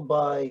called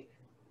by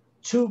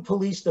 2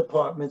 police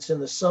departments in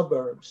the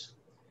suburbs,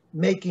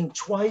 making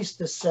twice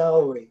the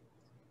salary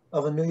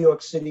of a New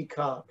York City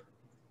cop.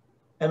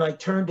 And I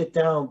turned it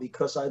down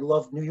because I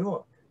love New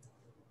York.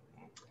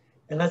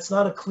 And that's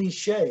not a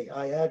cliche.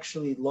 I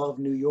actually love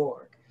New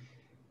York.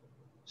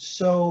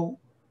 So,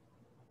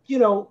 you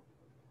know,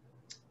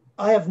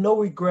 I have no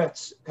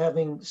regrets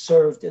having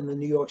served in the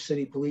New York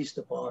City Police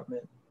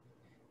Department.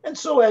 And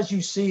so, as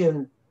you see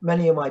in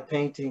many of my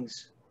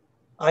paintings,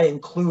 I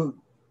include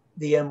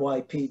the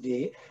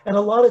NYPD. And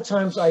a lot of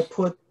times I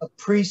put a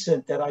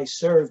precinct that I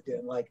served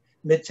in, like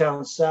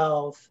Midtown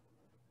South,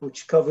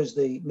 which covers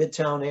the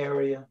Midtown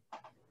area,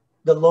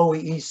 the Lower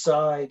East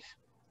Side,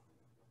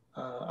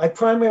 I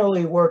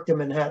primarily worked in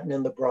Manhattan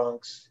and the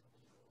Bronx,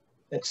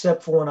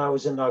 except for when I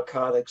was in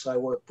narcotics, I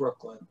worked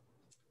Brooklyn.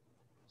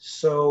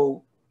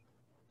 So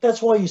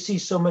that's why you see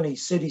so many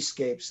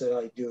cityscapes that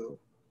I do.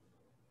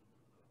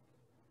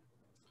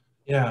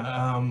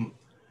 Yeah,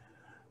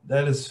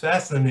 that is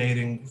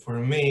fascinating for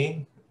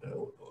me.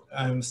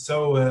 I'm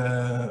so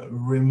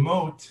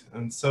remote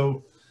and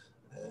so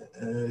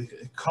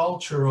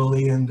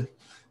culturally and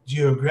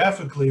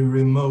geographically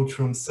remote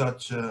from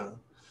such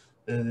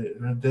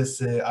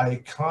this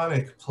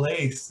iconic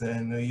place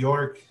in New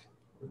York,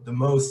 the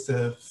most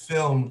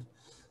filmed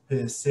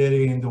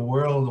city in the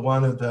world,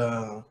 one of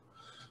the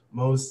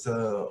most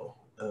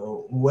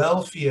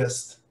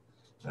wealthiest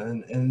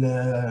and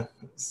in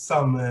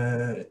some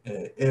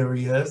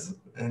areas,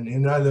 and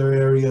in other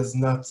areas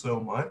not so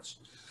much.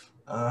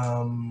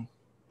 Um,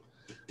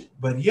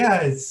 but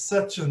yeah, it's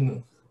such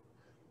an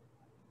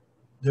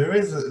there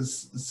is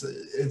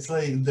it's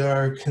like there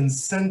are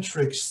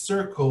concentric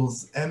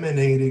circles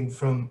emanating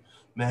from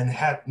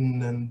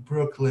Manhattan and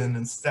Brooklyn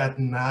and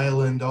Staten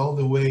Island all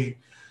the way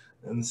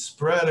and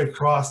spread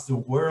across the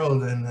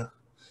world. And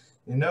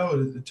you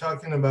know,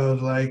 talking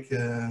about like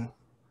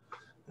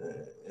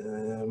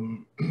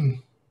um,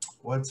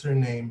 what's her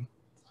name,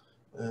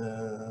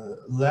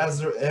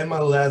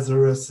 Emma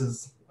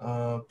Lazarus's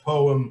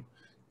poem,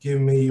 "Give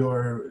me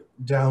your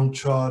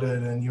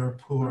downtrodden and your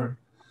poor."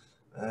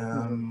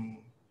 Um,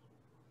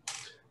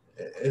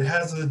 it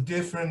has a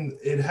different,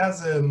 it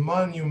has a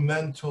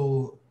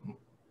monumentally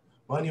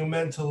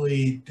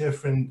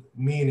different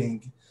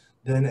meaning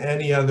than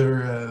any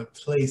other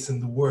place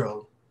in the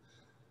world.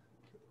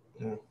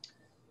 Yeah.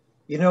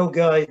 You know,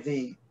 Guy,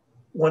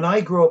 when I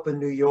grew up in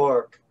New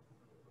York,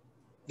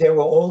 there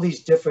were all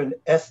these different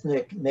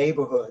ethnic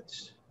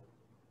neighborhoods.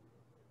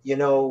 You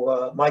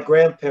know, my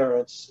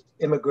grandparents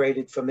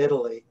immigrated from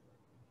Italy,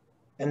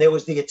 and there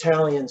was the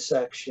Italian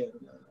section,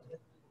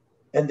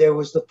 and there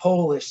was the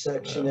Polish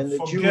section, and the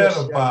Forget Jewish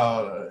section.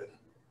 about it.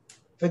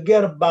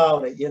 Forget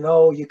about it. You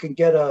know, you can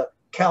get a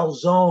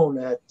calzone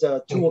at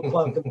 2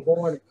 o'clock in the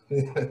morning.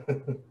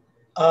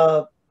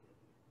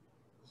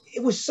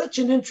 It was such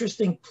an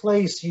interesting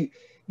place.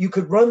 You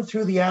could run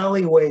through the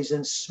alleyways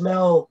and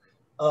smell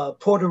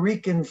Puerto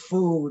Rican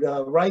food,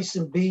 rice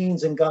and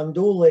beans and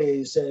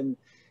gandules, and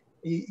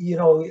you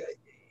know,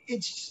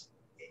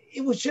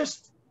 it was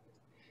just,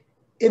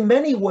 in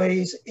many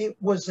ways it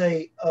was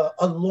a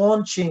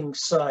launching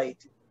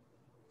site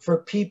for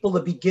people to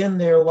begin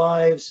their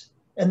lives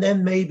and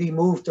then maybe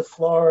move to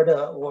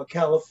Florida or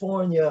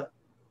California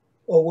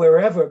or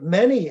wherever.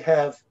 Many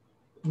have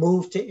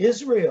moved to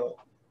Israel.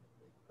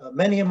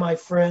 Many of my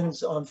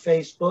friends on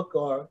Facebook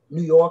are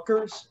New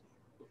Yorkers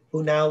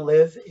who now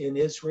live in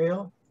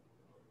Israel.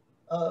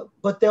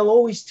 But they'll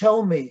always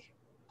tell me,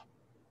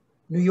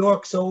 New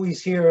York's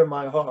always here in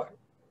my heart.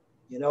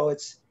 You know,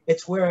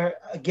 it's where,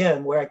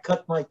 again, where I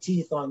cut my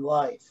teeth on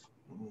life.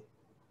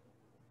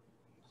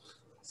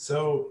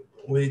 So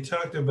we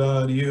talked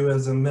about you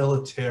as a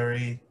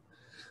military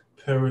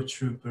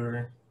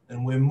paratrooper,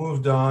 and we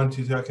moved on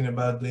to talking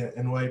about the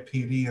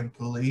NYPD and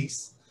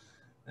police,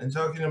 and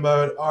talking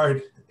about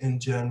art in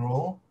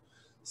general.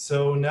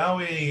 So now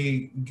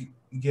we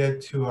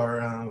get to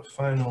our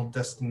final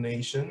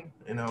destination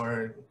in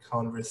our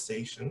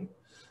conversation,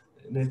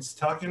 and it's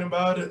talking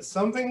about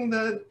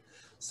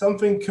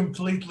something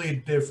completely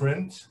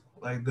different,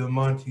 like the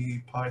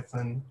Monty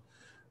Python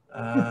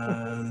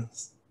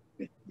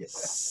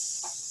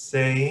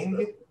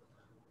saying.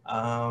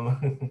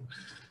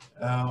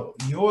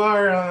 You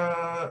are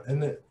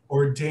an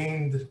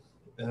ordained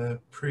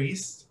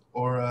priest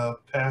or a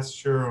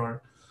pastor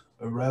or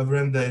a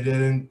reverend. I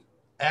didn't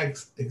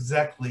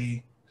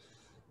exactly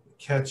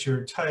catch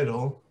your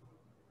title.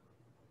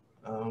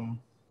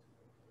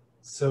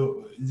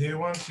 So do you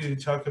want to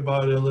talk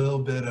about a little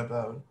bit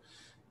about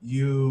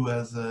you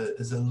as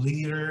a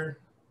leader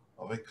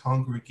of a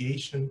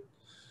congregation,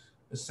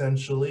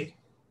 essentially?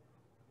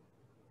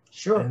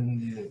 Sure.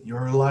 And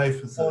your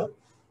life as a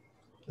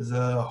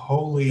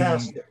holy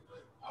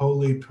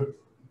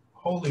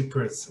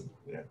person.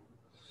 Yeah.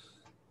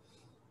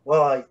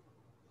 Well,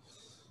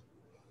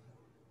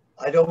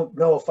 I don't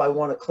know if I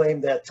want to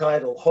claim that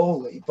title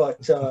holy,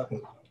 but a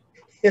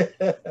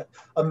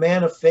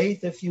man of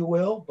faith, if you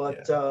will.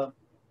 But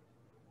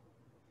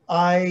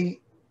I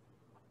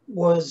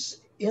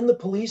was in the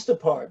police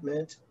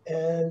department,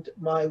 and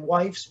my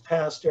wife's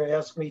pastor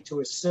asked me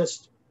to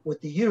assist with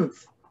the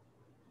youth.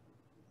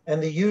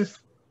 And the youth,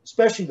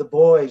 especially the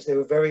boys, they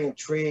were very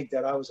intrigued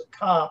that I was a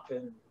cop,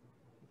 and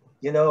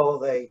you know,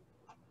 they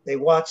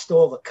watched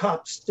all the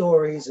cop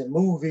stories and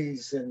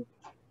movies, and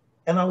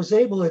I was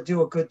able to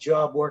do a good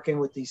job working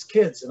with these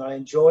kids, and I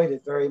enjoyed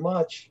it very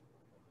much.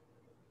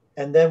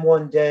 And then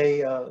one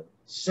day,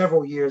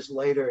 several years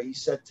later, he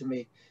said to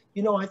me,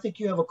 you know, I think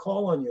you have a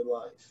call on your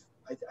life.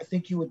 I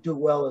think you would do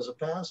well as a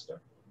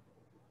pastor.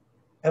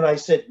 And I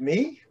said,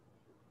 me?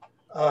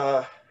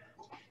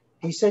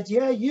 He said,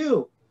 yeah,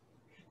 you.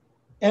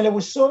 And it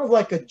was sort of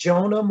like a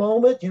Jonah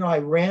moment. You know, I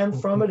ran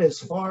from it as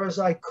far as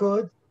I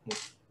could.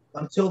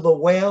 until the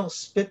whale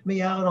spit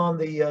me out on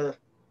the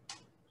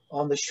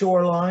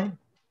shoreline.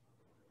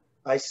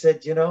 I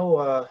said, you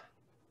know,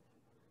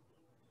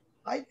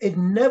 it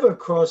never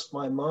crossed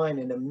my mind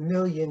in a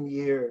million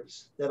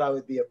years that I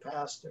would be a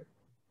pastor.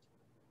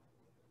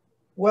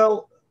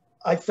 Well,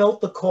 I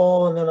felt the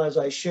call, and then as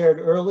I shared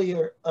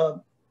earlier,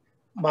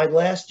 my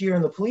last year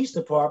in the police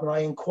department, I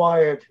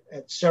inquired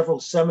at several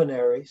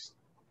seminaries,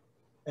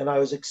 and I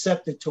was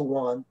accepted to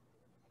one.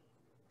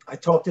 I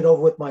talked it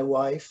over with my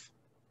wife.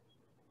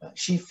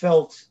 She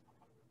felt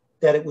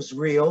that it was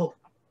real,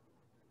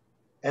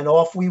 and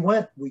off we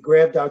went. We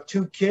grabbed our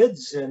two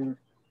kids and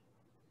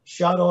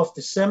shot off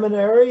to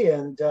seminary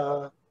and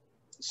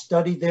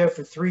studied there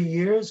for 3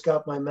 years,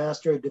 got my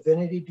Master of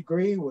Divinity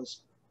degree,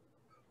 was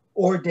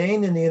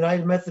ordained in the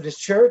United Methodist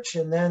Church,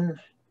 and then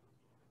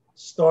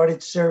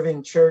started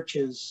serving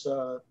churches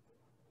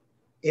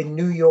in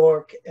New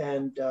York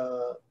and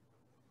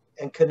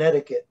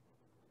Connecticut.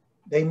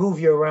 They move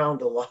you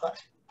around a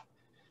lot.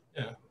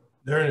 Yeah,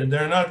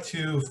 they're not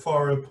too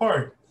far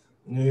apart,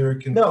 New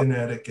York and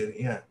Connecticut.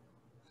 Yeah.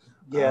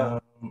 Yeah.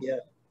 Yeah.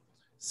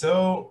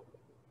 So,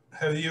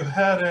 have you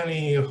had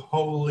any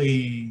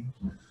holy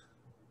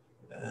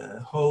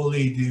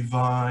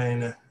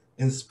divine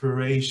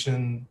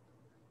inspiration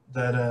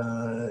that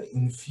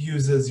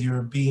infuses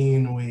your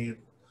being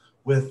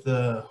with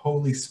the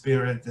Holy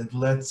Spirit, that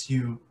lets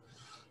your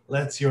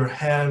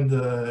hand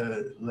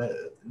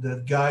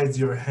that guides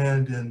your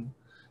hand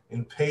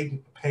in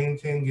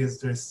painting?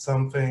 Is there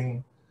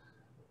something?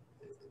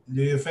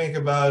 Do you think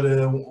about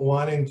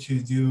wanting to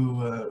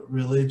do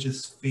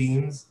religious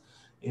themes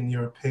in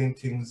your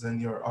paintings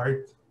and your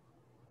art?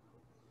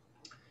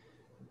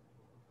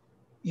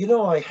 You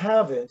know, I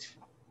haven't,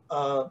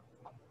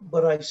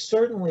 but I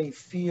certainly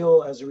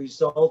feel, as a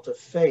result of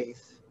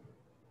faith,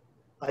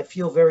 I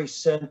feel very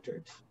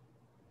centered.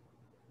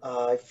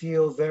 I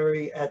feel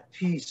very at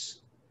peace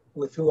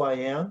with who I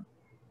am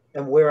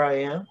and where I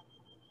am.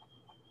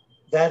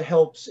 That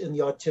helps in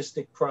the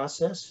artistic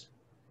process.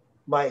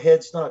 My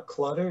head's not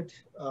cluttered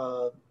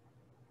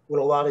with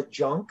a lot of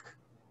junk.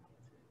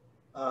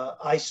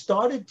 I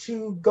started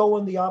to go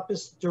in the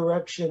opposite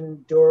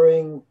direction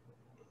during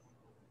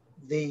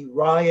the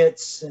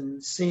riots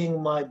and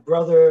seeing my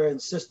brother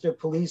and sister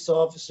police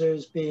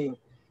officers being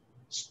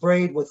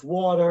sprayed with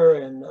water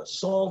and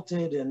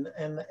assaulted.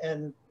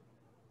 And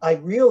I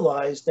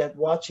realized that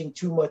watching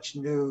too much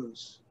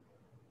news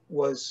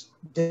was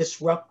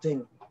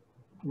disrupting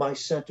my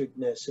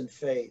centeredness and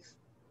faith.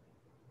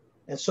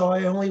 And so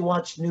I only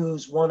watch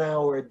news 1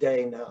 hour a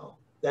day now.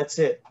 That's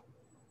it.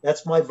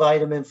 That's my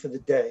vitamin for the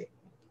day.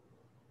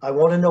 I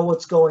want to know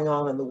what's going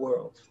on in the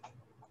world,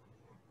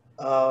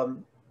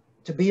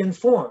 to be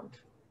informed.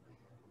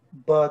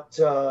 But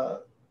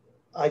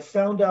I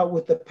found out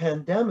with the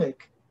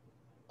pandemic,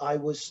 I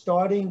was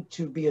starting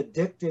to be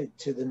addicted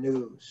to the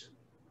news,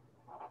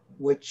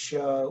 which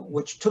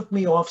took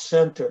me off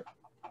center.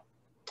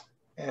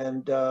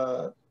 And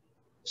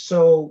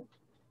so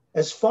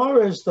as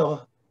far as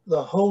the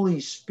Holy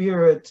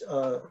Spirit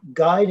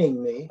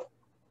guiding me,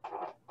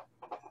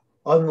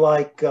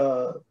 unlike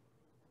the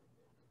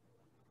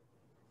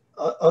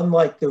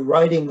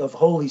writing of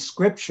Holy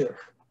Scripture,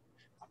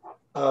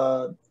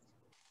 I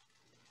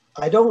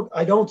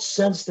don't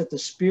sense that the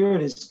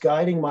Spirit is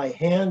guiding my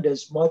hand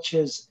as much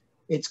as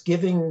it's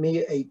giving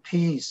me a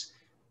peace.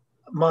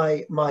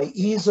 My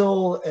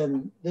easel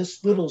and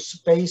this little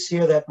space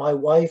here that my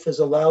wife has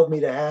allowed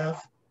me to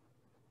have,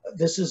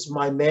 this is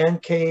my man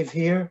cave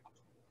here.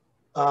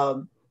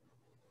 I'm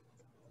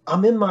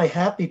in my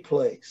happy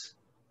place.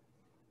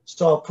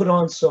 So I'll put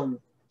on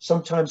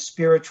sometimes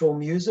spiritual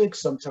music,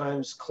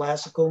 sometimes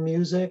classical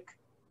music,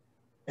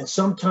 and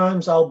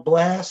sometimes I'll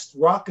blast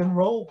rock and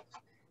roll.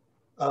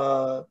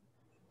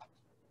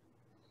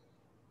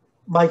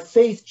 My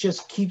faith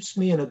just keeps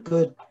me in a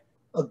good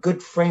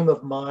frame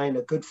of mind,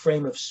 a good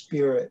frame of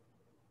spirit.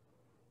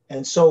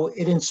 And so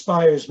it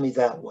inspires me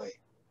that way.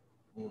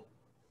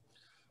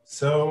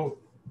 So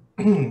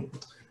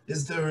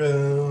is there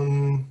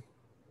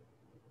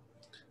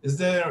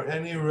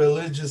any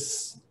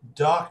religious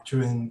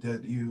doctrine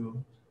that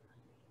you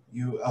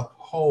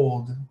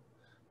uphold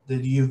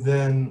that you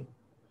then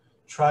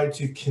try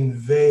to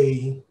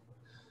convey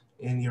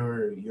in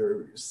your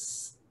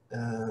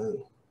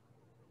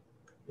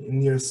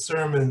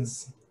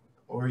sermons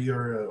or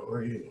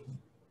in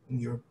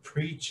your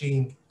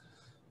preaching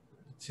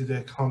to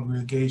the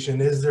congregation?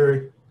 Is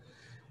there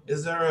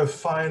a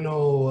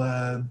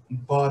final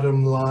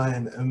bottom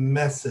line, a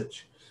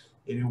message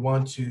that you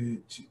want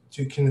to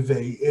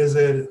convey? Is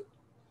it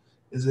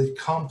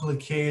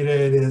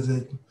complicated? Is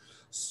it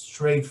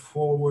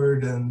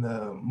straightforward and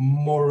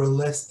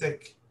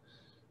moralistic?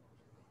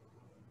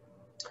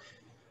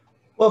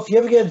 Well, if you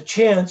ever get a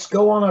chance,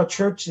 go on our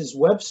church's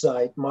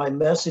website. My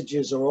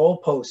messages are all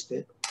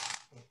posted.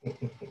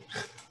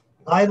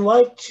 I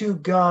like to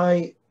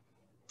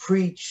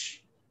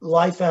preach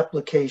life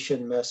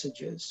application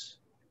messages,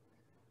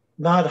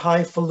 not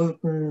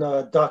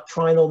highfalutin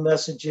doctrinal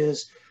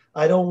messages.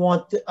 I don't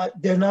want,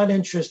 they're not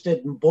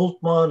interested in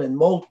Bultmann and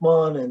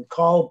Moltmann and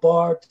Karl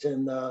Barth,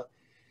 and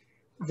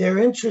they're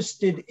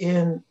interested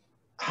in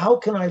how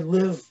can I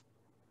live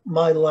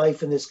my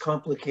life in this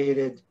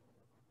complicated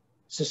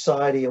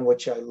society in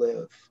which I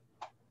live.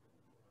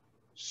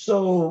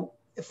 So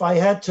if I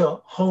had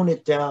to hone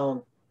it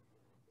down,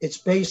 it's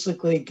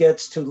basically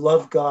gets to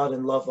love God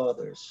and love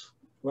others,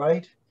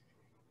 right?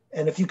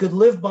 And if you could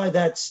live by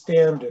that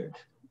standard,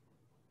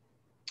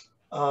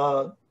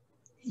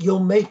 you'll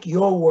make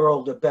your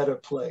world a better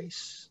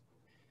place.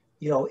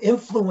 You know,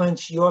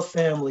 influence your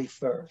family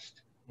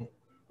first,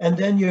 and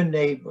then your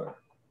neighbor.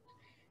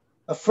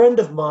 A friend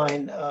of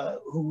mine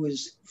who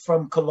is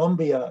from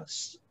Colombia,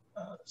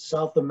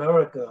 South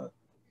America,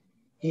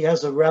 he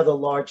has a rather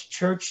large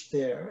church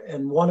there,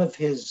 and one of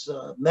his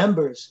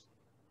members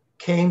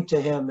came to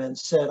him and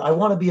said, I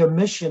want to be a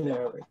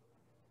missionary.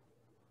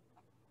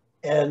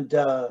 And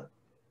the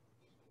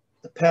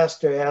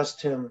pastor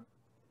asked him,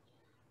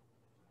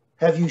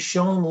 have you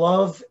shown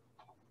love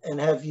and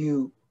have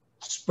you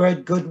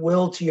spread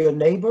goodwill to your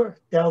neighbor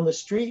down the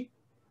street?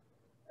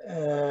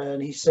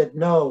 And he said,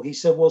 no. He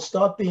said, well,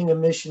 start being a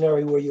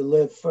missionary where you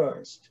live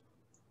first,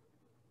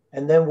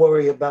 and then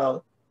worry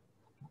about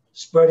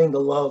spreading the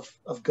love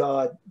of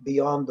God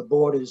beyond the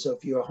borders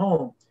of your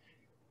home.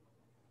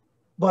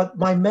 But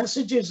my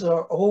messages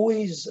are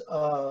always,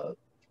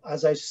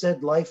 as I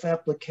said, life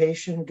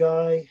application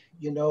guy.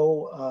 You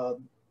know,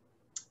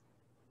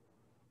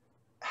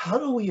 how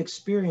do we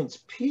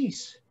experience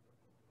peace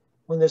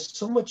when there's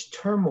so much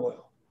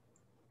turmoil?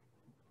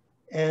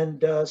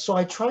 And so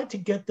I tried to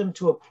get them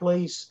to a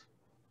place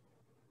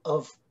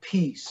of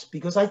peace,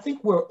 because I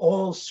think we're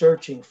all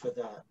searching for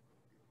that.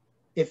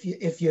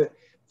 If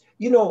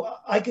you know,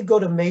 I could go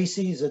to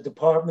Macy's, a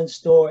department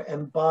store,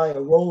 and buy a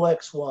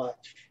Rolex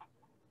watch,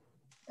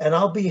 and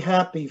I'll be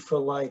happy for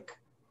like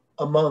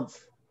a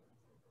month.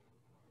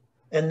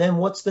 And then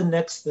what's the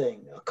next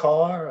thing? A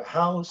car, a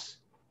house?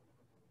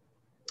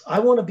 I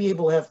want to be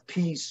able to have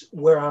peace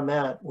where I'm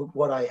at with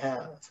what I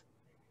have.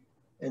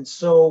 And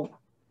so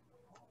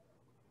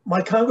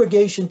my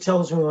congregation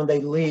tells me when they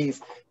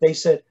leave, they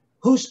said,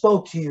 who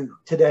spoke to you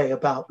today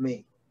about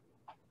me?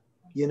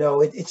 You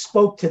know, it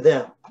spoke to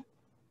them.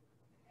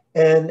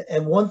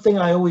 And one thing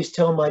I always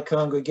tell my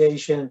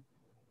congregation,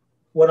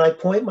 when I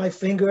point my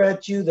finger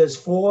at you, there's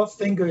 4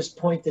 fingers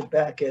pointed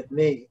back at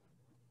me.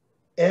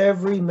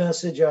 Every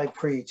message I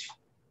preach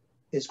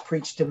is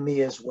preached to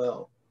me as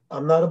well.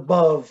 I'm not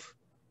above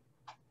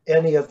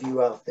any of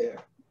you out there.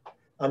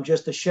 I'm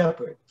just a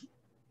shepherd,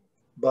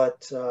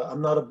 but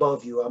I'm not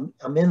above you.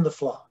 I'm in the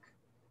flock.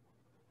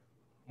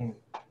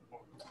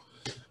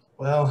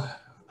 Well,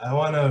 I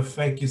want to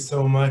thank you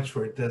so much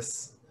for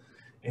this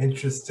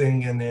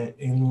interesting and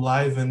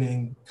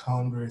enlivening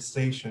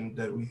conversation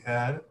that we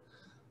had.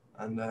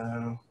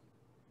 And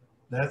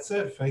that's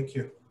it. Thank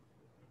you.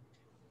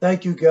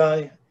 Thank you,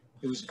 Guy.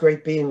 It was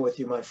great being with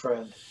you, my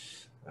friend.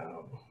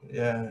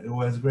 Yeah, it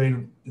was great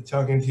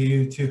talking to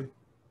you too.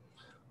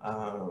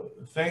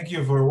 Thank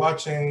you for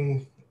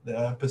watching the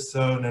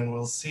episode, and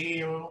we'll see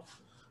you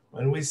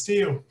when we see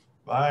you.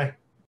 Bye.